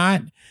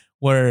 Whatnot,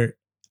 where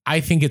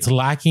I think it's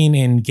lacking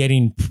in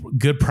getting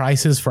good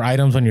prices for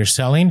items when you're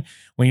selling,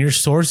 when you're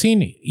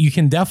sourcing, you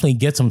can definitely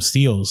get some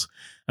steals.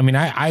 I mean,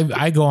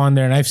 I go on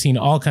there and I've seen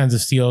all kinds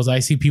of steals. I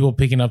see people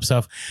picking up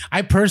stuff.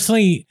 I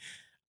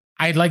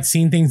like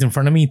seeing things in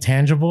front of me,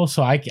 tangible.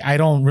 So I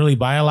don't really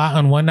buy a lot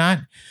on Whatnot.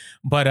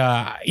 But,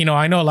 I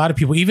know a lot of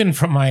people, even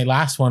from my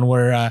last one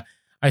where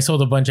I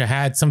sold a bunch of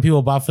hats, some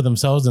people bought for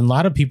themselves and a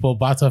lot of people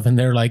bought stuff and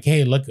they're like,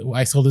 hey, look,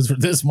 I sold this for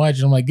this much.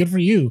 And I'm like, good for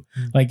you.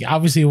 Like,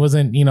 obviously it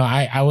wasn't,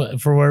 I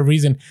for whatever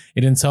reason,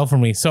 it didn't sell for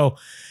me. So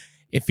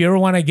if you ever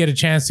want to get a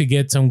chance to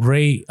get some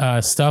great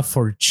stuff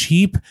for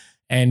cheap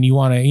and you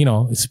want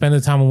to, spend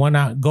the time on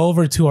Whatnot, go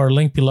over to our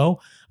link below.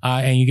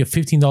 And you get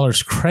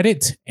 $15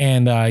 credit,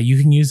 and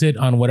you can use it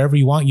on whatever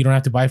you want. You don't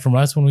have to buy from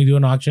us when we do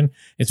an auction.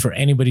 It's for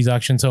anybody's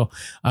auction. So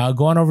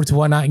go on over to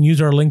Whatnot and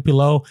use our link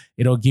below.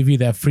 It'll give you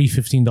that free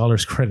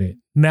 $15 credit.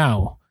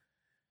 Now,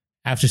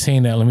 after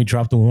saying that, let me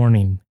drop the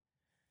warning.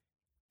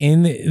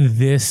 In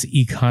this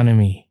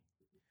economy,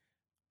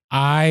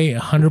 I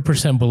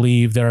 100%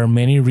 believe there are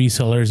many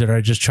resellers that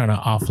are just trying to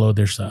offload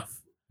their stuff.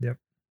 Yep.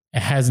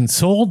 It hasn't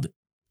sold.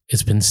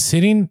 It's been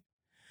sitting.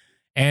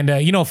 And,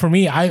 for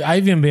me,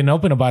 I've even been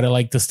open about it.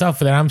 Like the stuff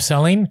that I'm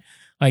selling,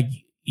 like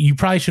you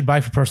probably should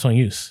buy for personal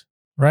use,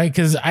 right?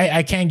 Because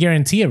I can't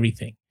guarantee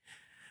everything,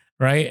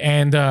 right?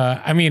 And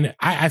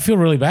I feel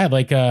really bad.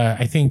 Like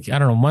I think, a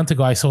month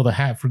ago, I sold a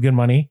hat for good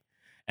money.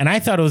 And I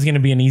thought it was going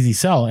to be an easy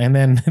sell. And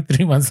then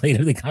 3 months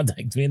later, they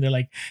contacted me and they're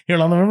like, here,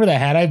 remember that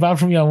hat I bought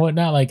from you on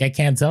Whatnot? Like I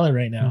can't sell it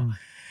right now.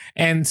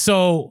 And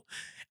so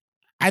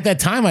at that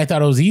time, I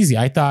thought it was easy.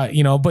 I thought,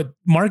 but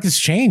markets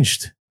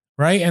changed,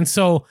 right? And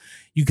so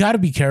you got to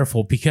be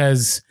careful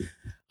because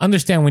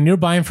understand when you're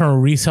buying from a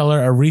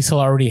reseller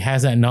already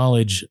has that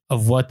knowledge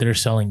of what they're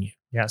selling you.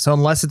 Yeah. So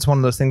unless it's one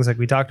of those things like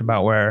we talked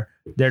about where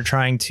they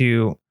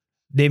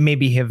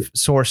maybe have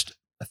sourced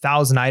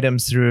 1,000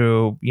 items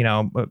through,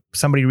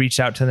 somebody reached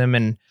out to them.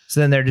 And so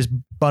then they're just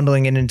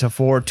bundling it into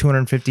 4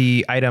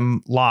 250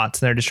 item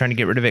lots. And they're just trying to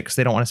get rid of it because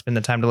they don't want to spend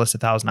the time to list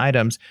 1,000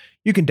 items.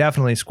 You can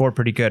definitely score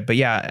pretty good. But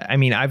yeah, I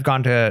mean, I've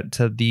gone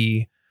to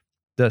the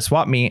the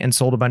swap meet and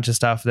sold a bunch of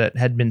stuff that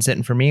had been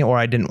sitting for me or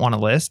I didn't want to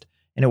list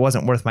and it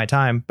wasn't worth my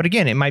time. But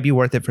again, it might be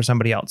worth it for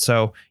somebody else.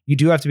 So you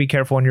do have to be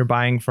careful when you're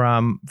buying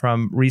from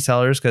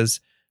resellers, because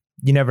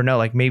you never know.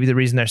 Like maybe the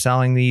reason they're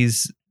selling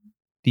these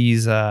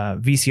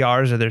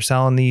VCRs or they're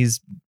selling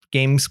these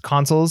games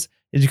consoles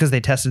is because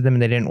they tested them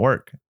and they didn't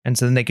work. And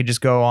so then they could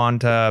just go on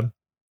to,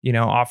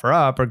 offer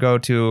up or go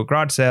to a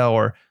garage sale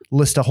or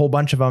list a whole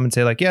bunch of them and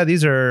say like, yeah,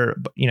 these are,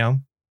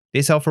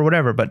 they sell for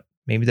whatever, but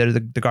maybe they're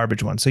the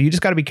garbage ones. So you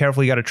just got to be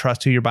careful. You got to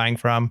trust who you're buying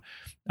from,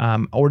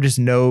 or just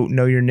know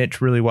your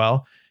niche really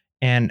well.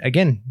 And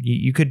again,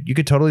 you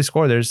could totally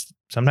score. There's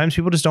sometimes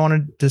people just don't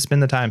want to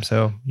spend the time.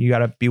 So you got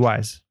to be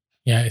wise.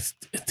 Yeah, it's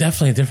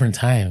definitely a different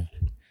time.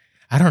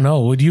 I don't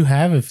know. Would you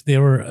have, if they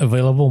were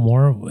available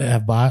more,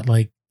 have bought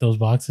like those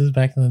boxes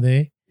back in the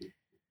day?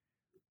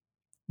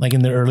 Like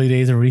in the early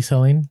days of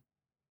reselling?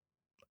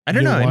 I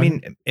don't know. I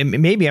mean,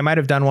 maybe I might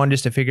have done one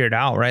just to figure it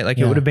out, right? Like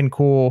it would have been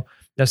cool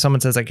if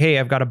someone says like, hey,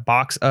 I've got a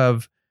box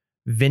of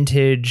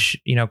vintage,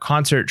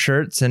 concert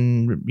shirts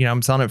and,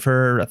 I'm selling it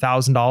for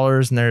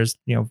 $1,000 and there's,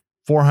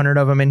 400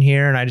 of them in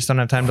here and I just don't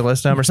have time to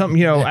list them or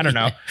something, I don't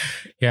know.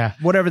 Yeah.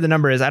 Whatever the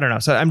number is, I don't know.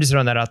 So I'm just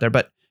throwing that out there,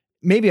 but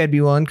maybe I'd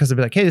be willing because I'd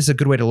be like, hey, this is a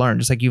good way to learn.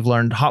 Just like you've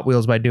learned Hot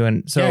Wheels by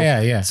doing. So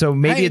yeah. So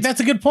maybe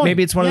that's a good point.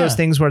 Maybe it's one of those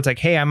things where it's like,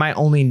 hey, I might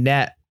only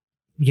net,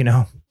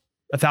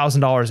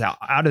 $1,000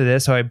 out of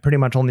this. So I pretty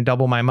much only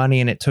double my money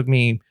and it took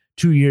me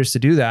 2 years to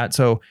do that.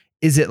 So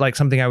is it like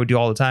something I would do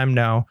all the time?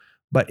 No,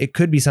 but it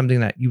could be something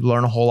that you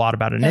learn a whole lot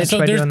about a niche.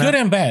 So there's good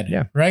and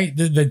bad, right?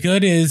 The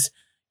good is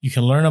you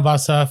can learn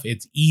about stuff.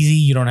 It's easy.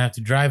 You don't have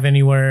to drive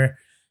anywhere.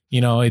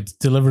 It's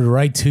delivered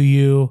right to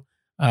you.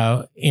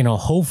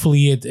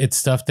 Hopefully it's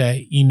stuff that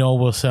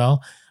will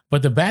sell.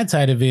 But the bad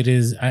side of it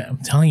is, I'm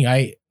telling you,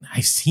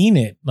 I've seen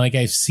it. Like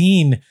I've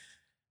seen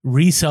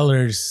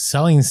resellers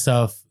selling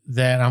stuff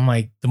that I'm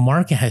like, the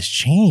market has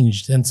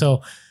changed. And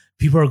so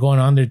people are going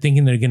on there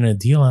thinking they're getting a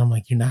deal. And I'm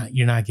like, you're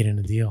not getting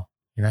a deal.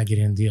 You're not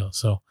getting a deal.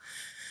 So,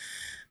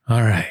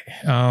 all right.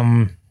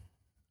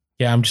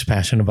 Yeah, I'm just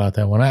passionate about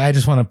that one. I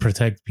just want to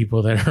protect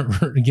people that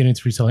are getting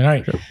into reselling. All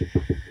right. Sure.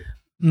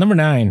 Number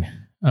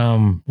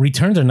 9,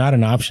 returns are not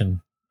an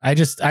option.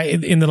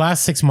 In the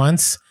last 6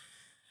 months,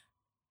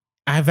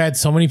 I've had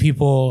so many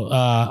people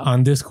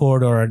on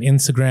Discord or on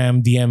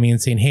Instagram DM me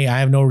and saying, hey, I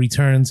have no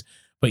returns,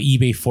 but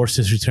eBay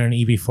forces return,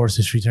 eBay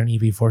forces return,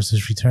 eBay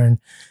forces return,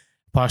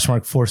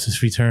 Poshmark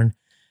forces return.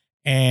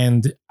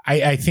 And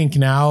I think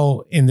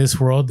now in this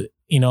world,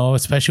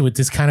 especially with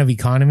this kind of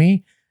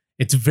economy,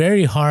 it's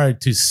very hard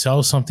to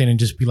sell something and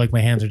just be like, my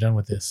hands are done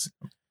with this.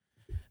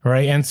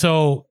 Right. And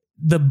so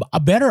a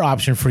better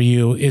option for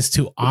you is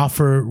to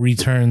offer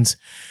returns,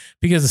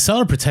 because the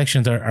seller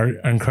protections are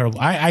incredible.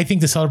 I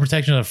think the seller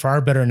protections are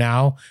far better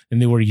now than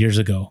they were years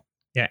ago.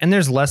 Yeah. And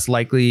there's less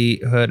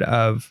likelihood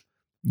of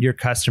your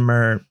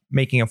customer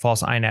making a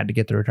false INAD to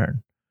get the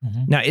return.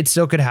 Mm-hmm. Now, it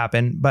still could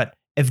happen, but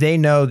if they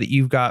know that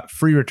you've got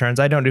free returns,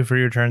 I don't do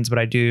free returns, but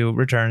I do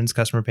returns,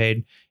 customer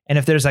paid. And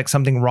if there's like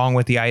something wrong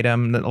with the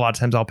item, then a lot of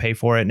times I'll pay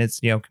for it and it's,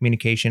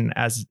 communication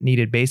as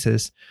needed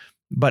basis.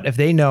 But if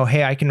they know,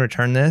 hey, I can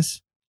return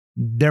this,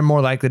 they're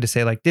more likely to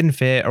say like didn't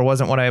fit or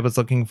wasn't what I was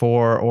looking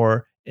for,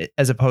 or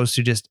as opposed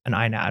to just an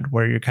INAD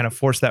where you're kind of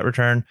forced that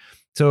return.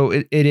 So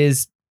it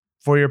is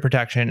for your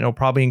protection. It'll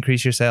probably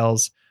increase your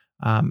sales.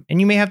 And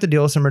you may have to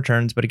deal with some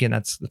returns, but again,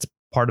 that's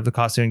part of the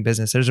cost of doing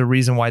business. There's a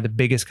reason why the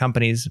biggest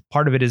companies,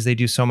 part of it is they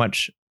do so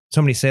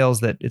many sales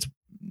that it's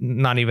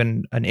not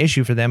even an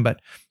issue for them. But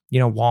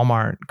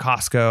Walmart,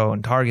 Costco,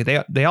 and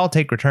Target, they all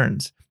take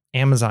returns.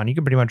 Amazon, you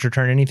can pretty much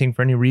return anything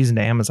for any reason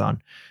to Amazon.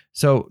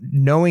 So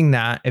knowing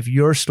that if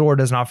your store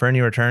doesn't offer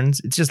any returns,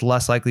 it's just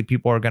less likely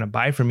people are going to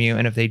buy from you.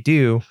 And if they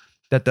do,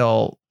 that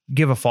they'll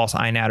give a false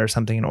INAD or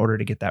something in order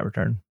to get that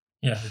return.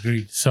 Yeah,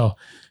 agreed. So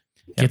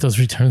get those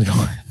returns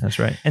going. That's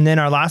right. And then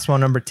our last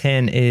one, number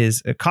 10,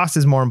 is cost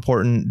is more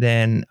important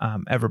than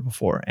ever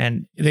before.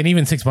 And then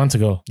even 6 months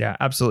ago. Yeah,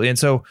 absolutely. And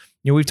so,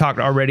 we've talked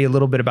already a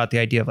little bit about the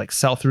idea of like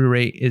sell-through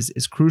rate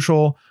is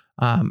crucial.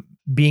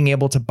 Being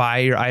able to buy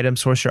your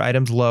items, source your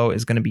items low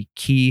is going to be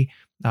key.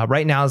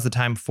 Right now is the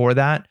time for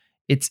that.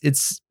 It's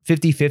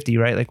 50-50,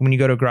 right? Like when you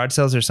go to garage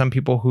sales, there's some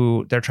people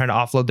who they're trying to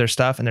offload their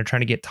stuff and they're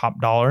trying to get top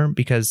dollar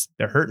because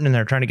they're hurting and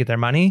they're trying to get their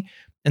money.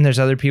 And there's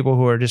other people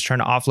who are just trying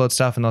to offload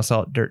stuff and they'll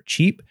sell it dirt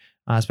cheap,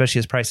 especially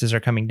as prices are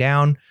coming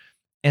down.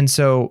 And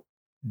so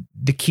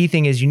the key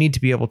thing is you need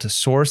to be able to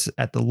source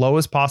at the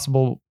lowest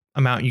possible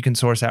amount you can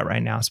source at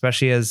right now,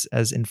 especially as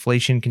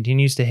inflation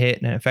continues to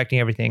hit and affecting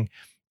everything.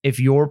 If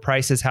your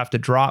prices have to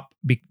drop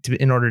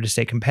in order to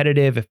stay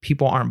competitive, if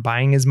people aren't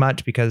buying as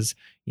much because,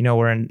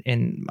 we're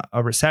in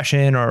a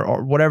recession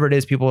or whatever it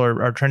is, people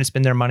are trying to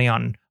spend their money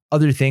on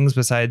other things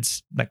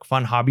besides like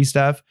fun hobby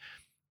stuff.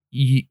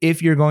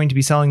 If you're going to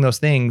be selling those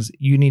things,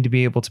 you need to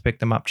be able to pick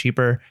them up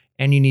cheaper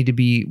and you need to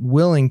be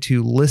willing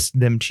to list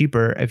them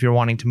cheaper if you're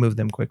wanting to move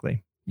them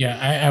quickly. Yeah,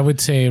 I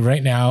would say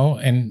right now,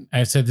 and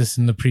I said this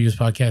in the previous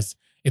podcast,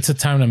 it's a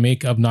time to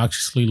make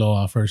obnoxiously low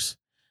offers.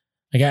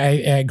 Like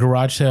at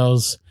garage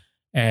sales,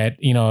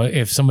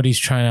 if somebody's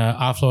trying to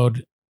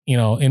offload,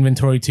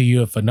 inventory to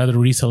you if another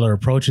reseller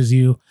approaches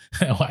you.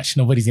 Watch,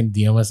 nobody's gonna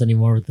DM us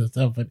anymore with this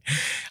stuff, but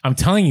I'm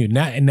telling you,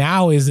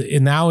 now is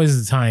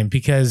the time,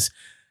 because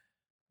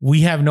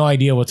we have no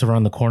idea what's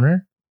around the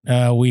corner.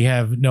 We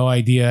have no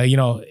idea,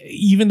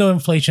 even though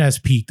inflation has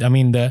peaked. I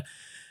mean, the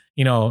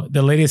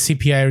latest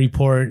CPI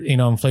report,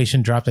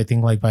 inflation dropped, I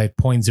think, like by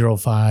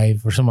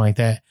 0.05 or something like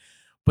that.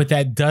 But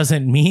that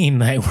doesn't mean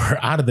that we're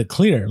out of the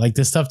clear. Like,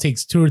 this stuff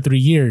takes 2 or 3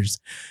 years.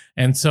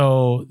 And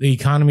so the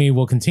economy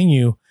will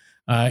continue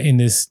in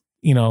this,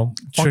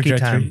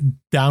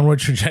 downward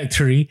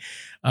trajectory.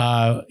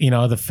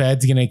 The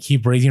Fed's going to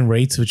keep raising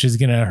rates, which is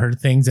going to hurt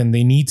things, and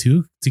they need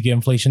to get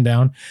inflation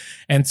down.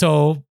 And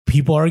so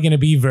people are going to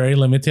be very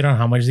limited on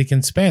how much they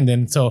can spend.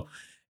 And so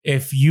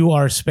if you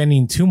are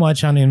spending too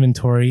much on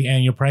inventory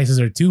and your prices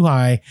are too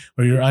high,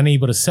 or you're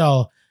unable to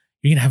sell,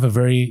 you're going to have a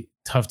very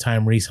tough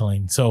time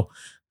reselling. So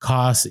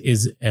cost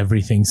is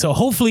everything. So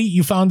hopefully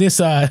you found this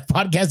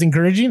podcast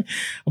encouraging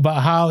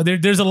about how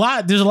there's a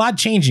lot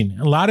changing.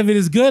 A lot of it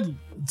is good,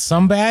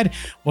 some bad,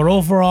 but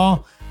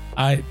overall,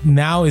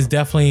 now is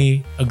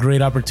definitely a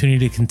great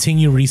opportunity to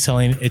continue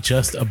reselling. It's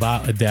just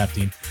about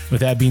adapting.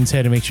 With that being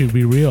said, make sure to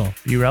be real,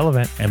 be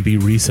relevant, and be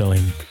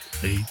reselling.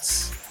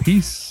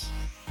 Peace.